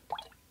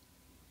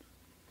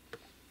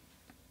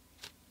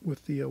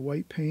with the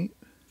white paint.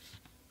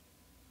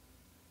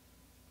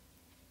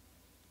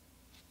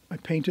 I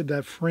painted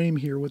that frame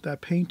here with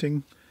that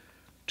painting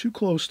too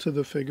close to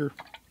the figure,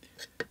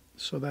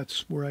 so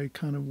that's where I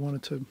kind of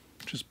wanted to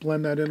just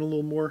blend that in a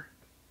little more.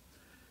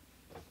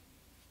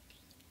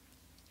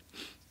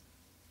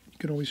 You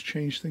can always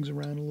change things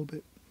around a little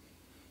bit.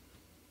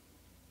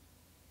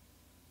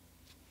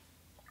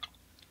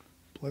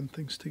 Blend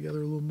things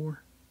together a little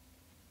more.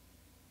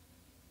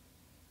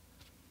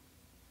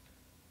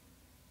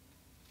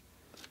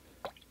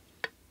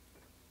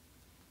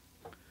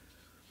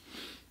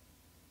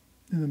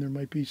 And then there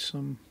might be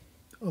some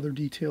other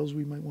details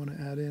we might want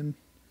to add in.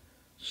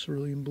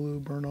 Cerulean blue,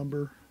 burnt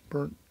umber,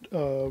 burnt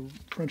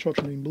French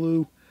ultramarine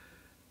blue.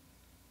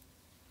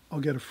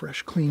 I'll get a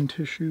fresh clean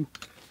tissue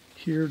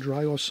here,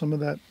 dry off some of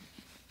that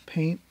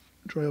paint,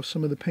 dry off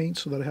some of the paint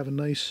so that I have a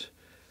nice,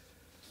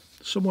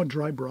 somewhat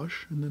dry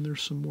brush. And then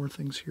there's some more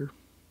things here.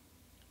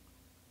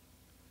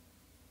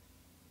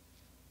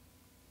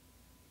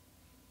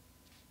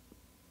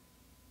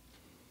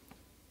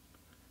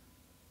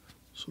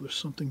 So there's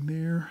something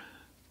there.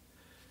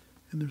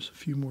 And there's a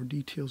few more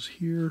details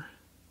here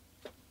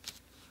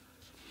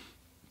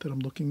that I'm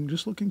looking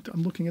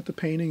at the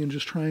painting and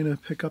just trying to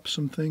pick up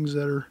some things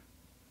that are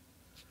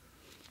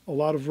a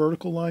lot of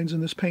vertical lines in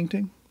this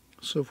painting.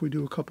 So if we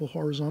do a couple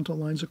horizontal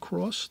lines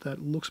across,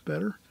 that looks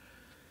better.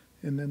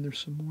 And then there's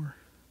some more,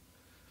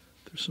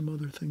 there's some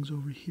other things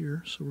over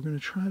here. So we're going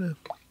to try to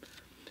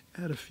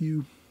add a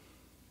few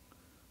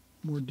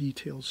more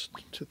details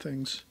to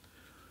things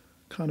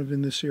kind of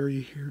in this area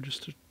here,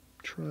 just to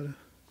try to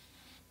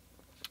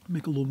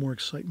make a little more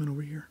excitement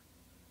over here.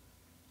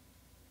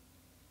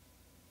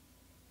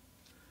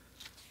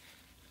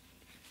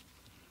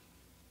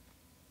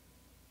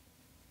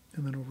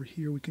 And then over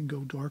here we can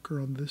go darker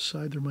on this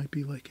side. There might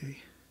be like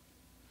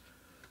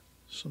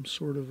some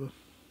sort of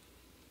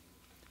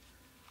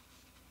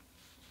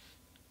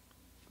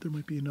there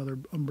might be another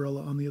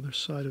umbrella on the other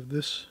side of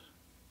this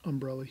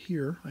umbrella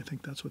here. I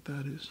think that's what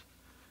that is.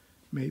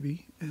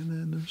 Maybe. And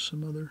then there's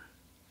some other.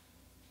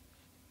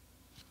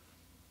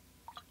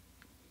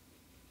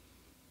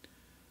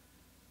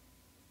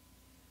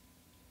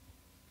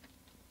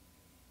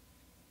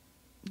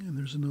 And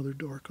there's another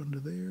dark under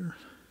there.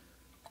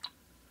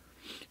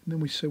 And then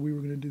we said we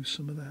were going to do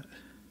some of that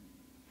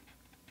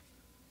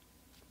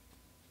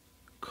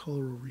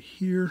color over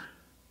here.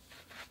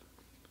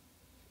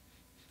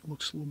 It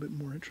looks a little bit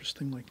more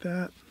interesting like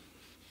that.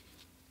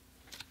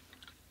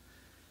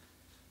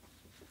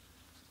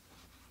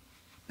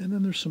 And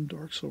then there's some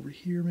darks over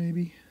here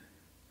maybe.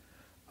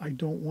 I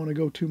don't want to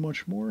go too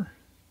much more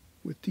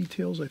with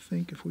details. I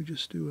think if we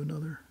just do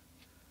another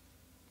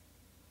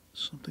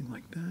something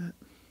like that.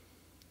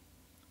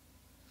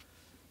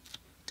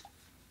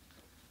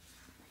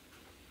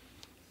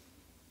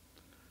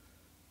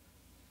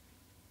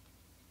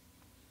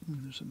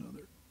 And there's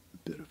another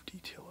bit of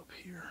detail up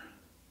here.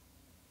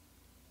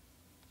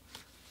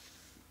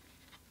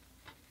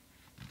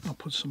 I'll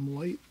put some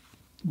light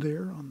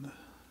there on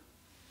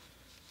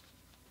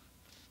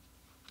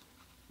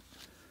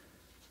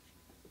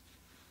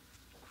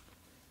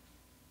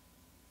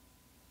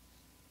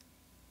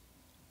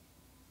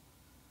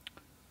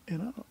the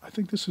and I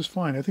think this is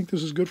fine. I think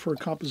this is good for a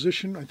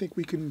composition. I think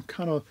we can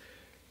kind of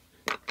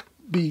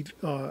be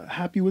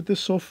happy with this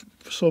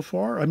so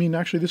far. I mean,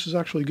 actually, this is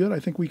actually good. I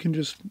think we can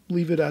just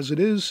leave it as it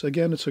is.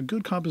 Again, it's a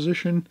good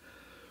composition.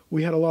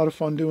 We had a lot of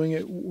fun doing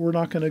it. We're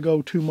not going to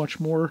go too much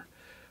more.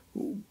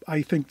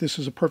 I think this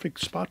is a perfect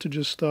spot to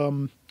just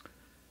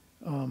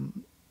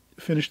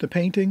finish the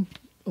painting.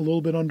 A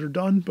little bit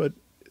underdone, but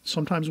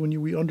sometimes when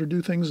we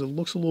underdo things, it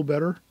looks a little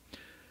better.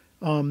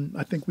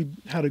 I think we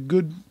had a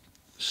good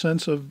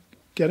sense of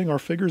getting our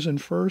figures in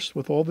first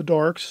with all the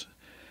darks,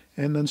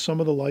 and then some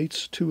of the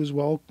lights too as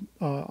well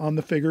on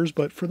the figures.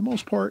 But for the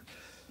most part,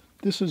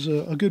 this is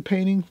a good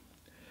painting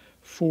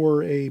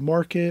for a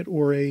market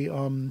or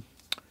a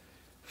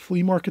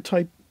flea market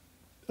type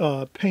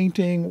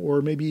painting,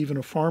 or maybe even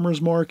a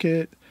farmer's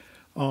market.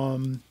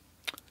 You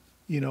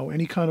know,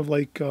 any kind of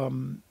like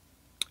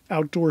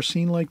outdoor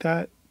scene like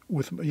that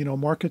with, you know,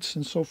 markets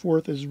and so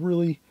forth is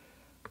really,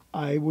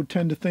 I would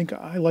tend to think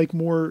I like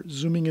more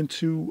zooming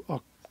into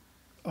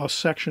a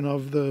section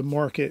of the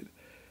market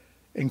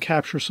and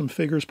capture some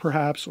figures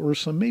perhaps, or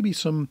maybe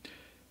some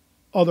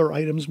other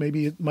items.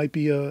 Maybe it might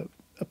be a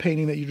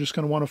painting that you're just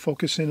going to want to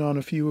focus in on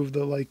a few of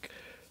the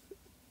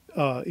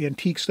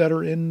antiques that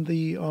are in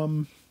the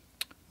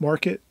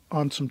market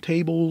on some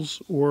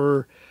tables,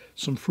 or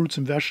some fruits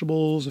and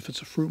vegetables if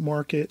it's a fruit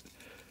market,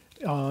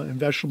 and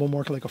vegetable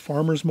market like a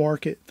farmer's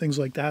market, things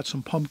like that,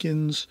 some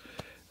pumpkins,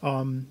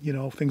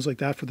 things like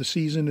that for the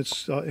season.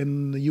 It's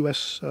in the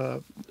U.S.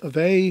 of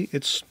A.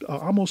 It's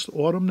almost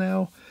autumn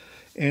now,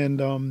 and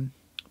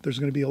there's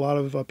going to be a lot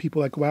of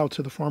people that go out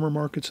to the farmer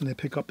markets and they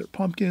pick up their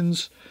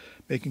pumpkins,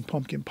 making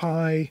pumpkin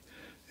pie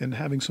and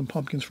having some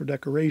pumpkins for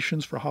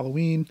decorations for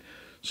Halloween.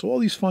 So all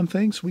these fun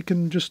things, we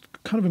can just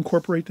kind of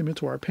incorporate them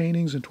into our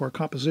paintings, into our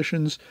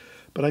compositions.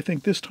 But I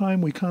think this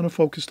time we kind of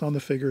focused on the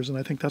figures, and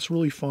I think that's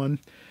really fun.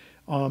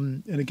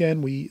 And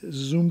again, we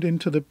zoomed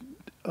into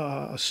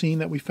a scene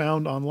that we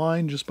found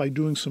online just by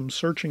doing some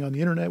searching on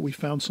the internet. We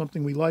found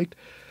something we liked.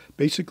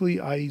 Basically,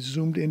 I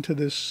zoomed into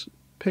this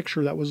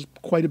picture that was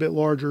quite a bit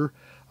larger.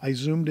 I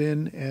zoomed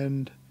in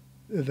and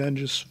then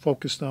just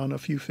focused on a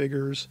few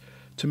figures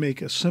to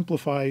make a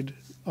simplified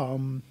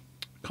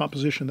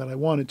composition that I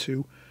wanted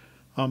to,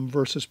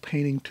 versus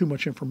painting too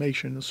much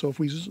information. So if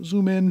we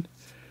zoom in,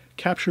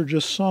 capture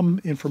just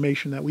some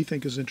information that we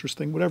think is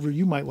interesting, whatever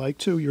you might like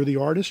too. You're the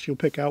artist, you'll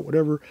pick out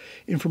whatever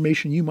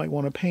information you might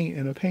want to paint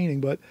in a painting.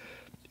 But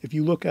if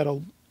you look at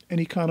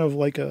any kind of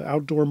like a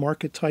outdoor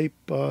market type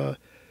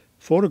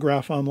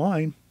photograph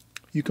online,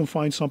 you can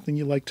find something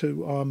you like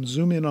to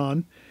zoom in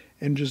on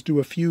and just do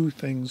a few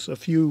things, a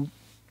few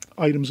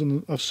items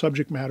of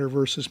subject matter,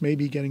 versus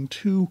maybe getting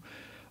too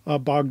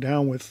bogged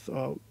down with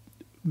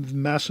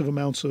massive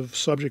amounts of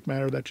subject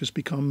matter that just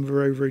become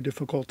very, very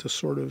difficult to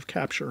sort of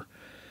capture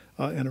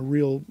in a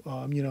real,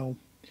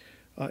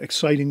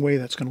 exciting way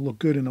that's going to look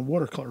good in a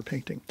watercolor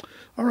painting.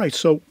 All right,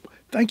 so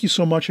thank you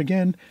so much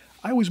again.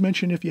 I always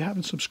mention, if you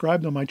haven't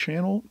subscribed on my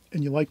channel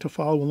and you like to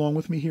follow along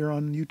with me here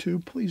on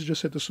YouTube, please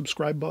just hit the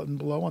subscribe button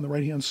below on the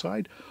right-hand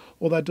side.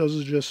 All that does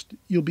is just,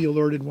 you'll be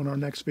alerted when our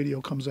next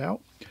video comes out.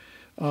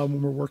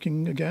 When we're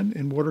working again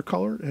in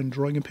watercolor and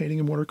drawing and painting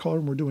in watercolor,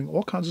 and we're doing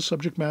all kinds of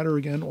subject matter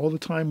again all the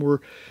time. We're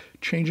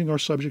changing our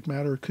subject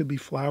matter. It could be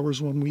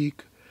flowers one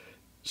week,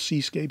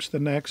 seascapes the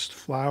next,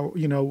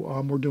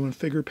 we're doing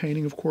figure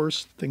painting, of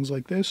course, things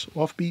like this,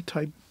 offbeat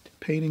type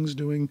paintings,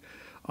 doing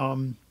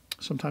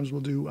sometimes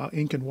we'll do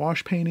ink and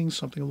wash paintings,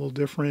 something a little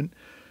different.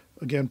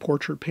 Again,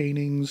 portrait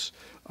paintings.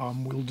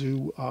 We'll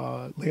do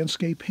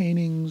landscape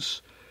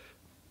paintings,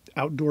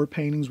 outdoor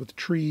paintings with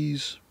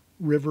trees,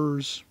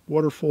 rivers,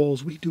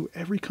 waterfalls. We do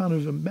every kind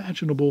of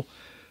imaginable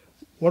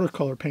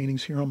watercolor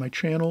paintings here on my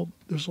channel.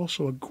 There's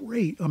also a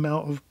great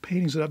amount of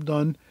paintings that I've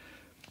done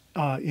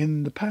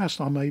in the past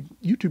on my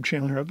YouTube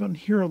channel here. I've been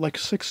here like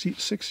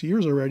 6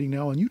 years already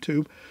now on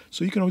YouTube,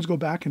 so you can always go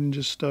back and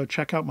just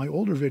check out my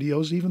older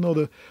videos, even though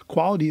the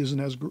quality isn't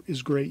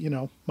as great.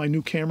 My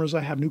new cameras,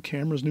 I have new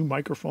cameras, new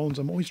microphones.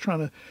 I'm always trying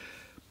to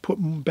put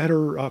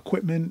better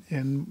equipment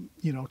and,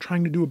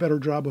 trying to do a better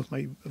job with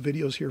my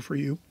videos here for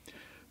you.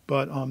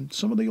 But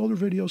some of the older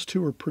videos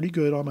too are pretty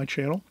good on my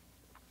channel,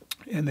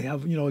 and they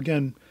have,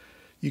 again,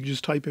 you can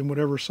just type in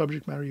whatever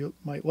subject matter you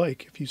might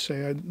like. If you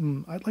say,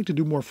 I'd like to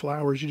do more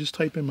flowers, you just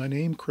type in my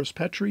name, Chris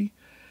Petri,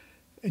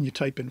 and you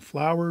type in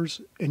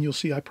flowers, and you'll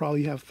see I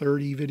probably have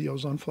 30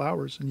 videos on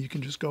flowers, and you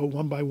can just go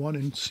one by one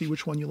and see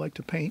which one you like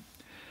to paint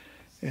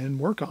and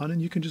work on,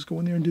 and you can just go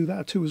in there and do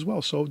that too as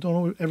well. So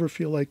don't ever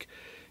feel like,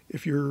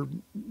 if you're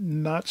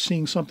not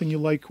seeing something you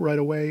like right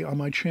away on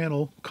my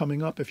channel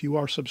coming up, if you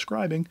are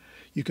subscribing,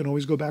 you can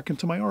always go back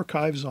into my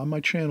archives on my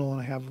channel, and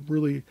I have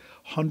really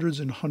hundreds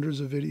and hundreds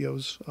of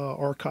videos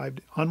archived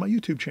on my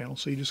YouTube channel.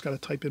 So you just got to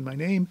type in my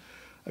name,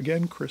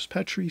 again, Chris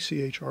Petri,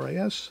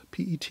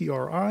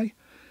 ChrisPetri,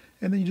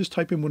 and then you just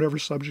type in whatever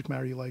subject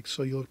matter you like.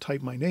 So you'll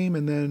type my name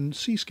and then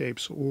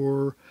seascapes,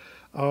 or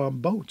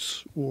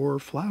boats, or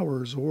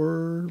flowers,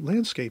 or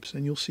landscapes,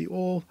 and you'll see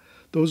all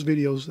those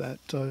videos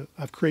that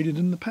I've created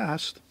in the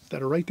past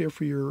that are right there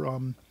for your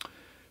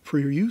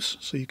use.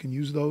 So you can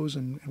use those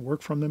and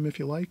work from them if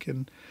you like.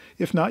 And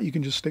if not, you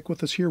can just stick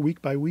with us here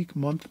week by week,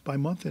 month by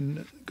month,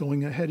 and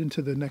going ahead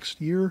into the next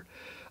year.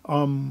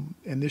 And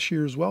this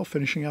year as well,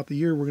 finishing out the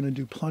year, we're going to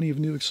do plenty of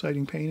new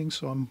exciting paintings.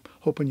 So I'm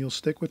hoping you'll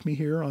stick with me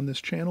here on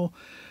this channel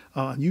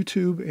on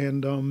YouTube,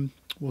 and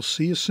we'll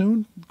see you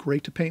soon.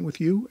 Great to paint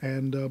with you,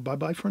 and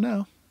bye-bye for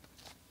now.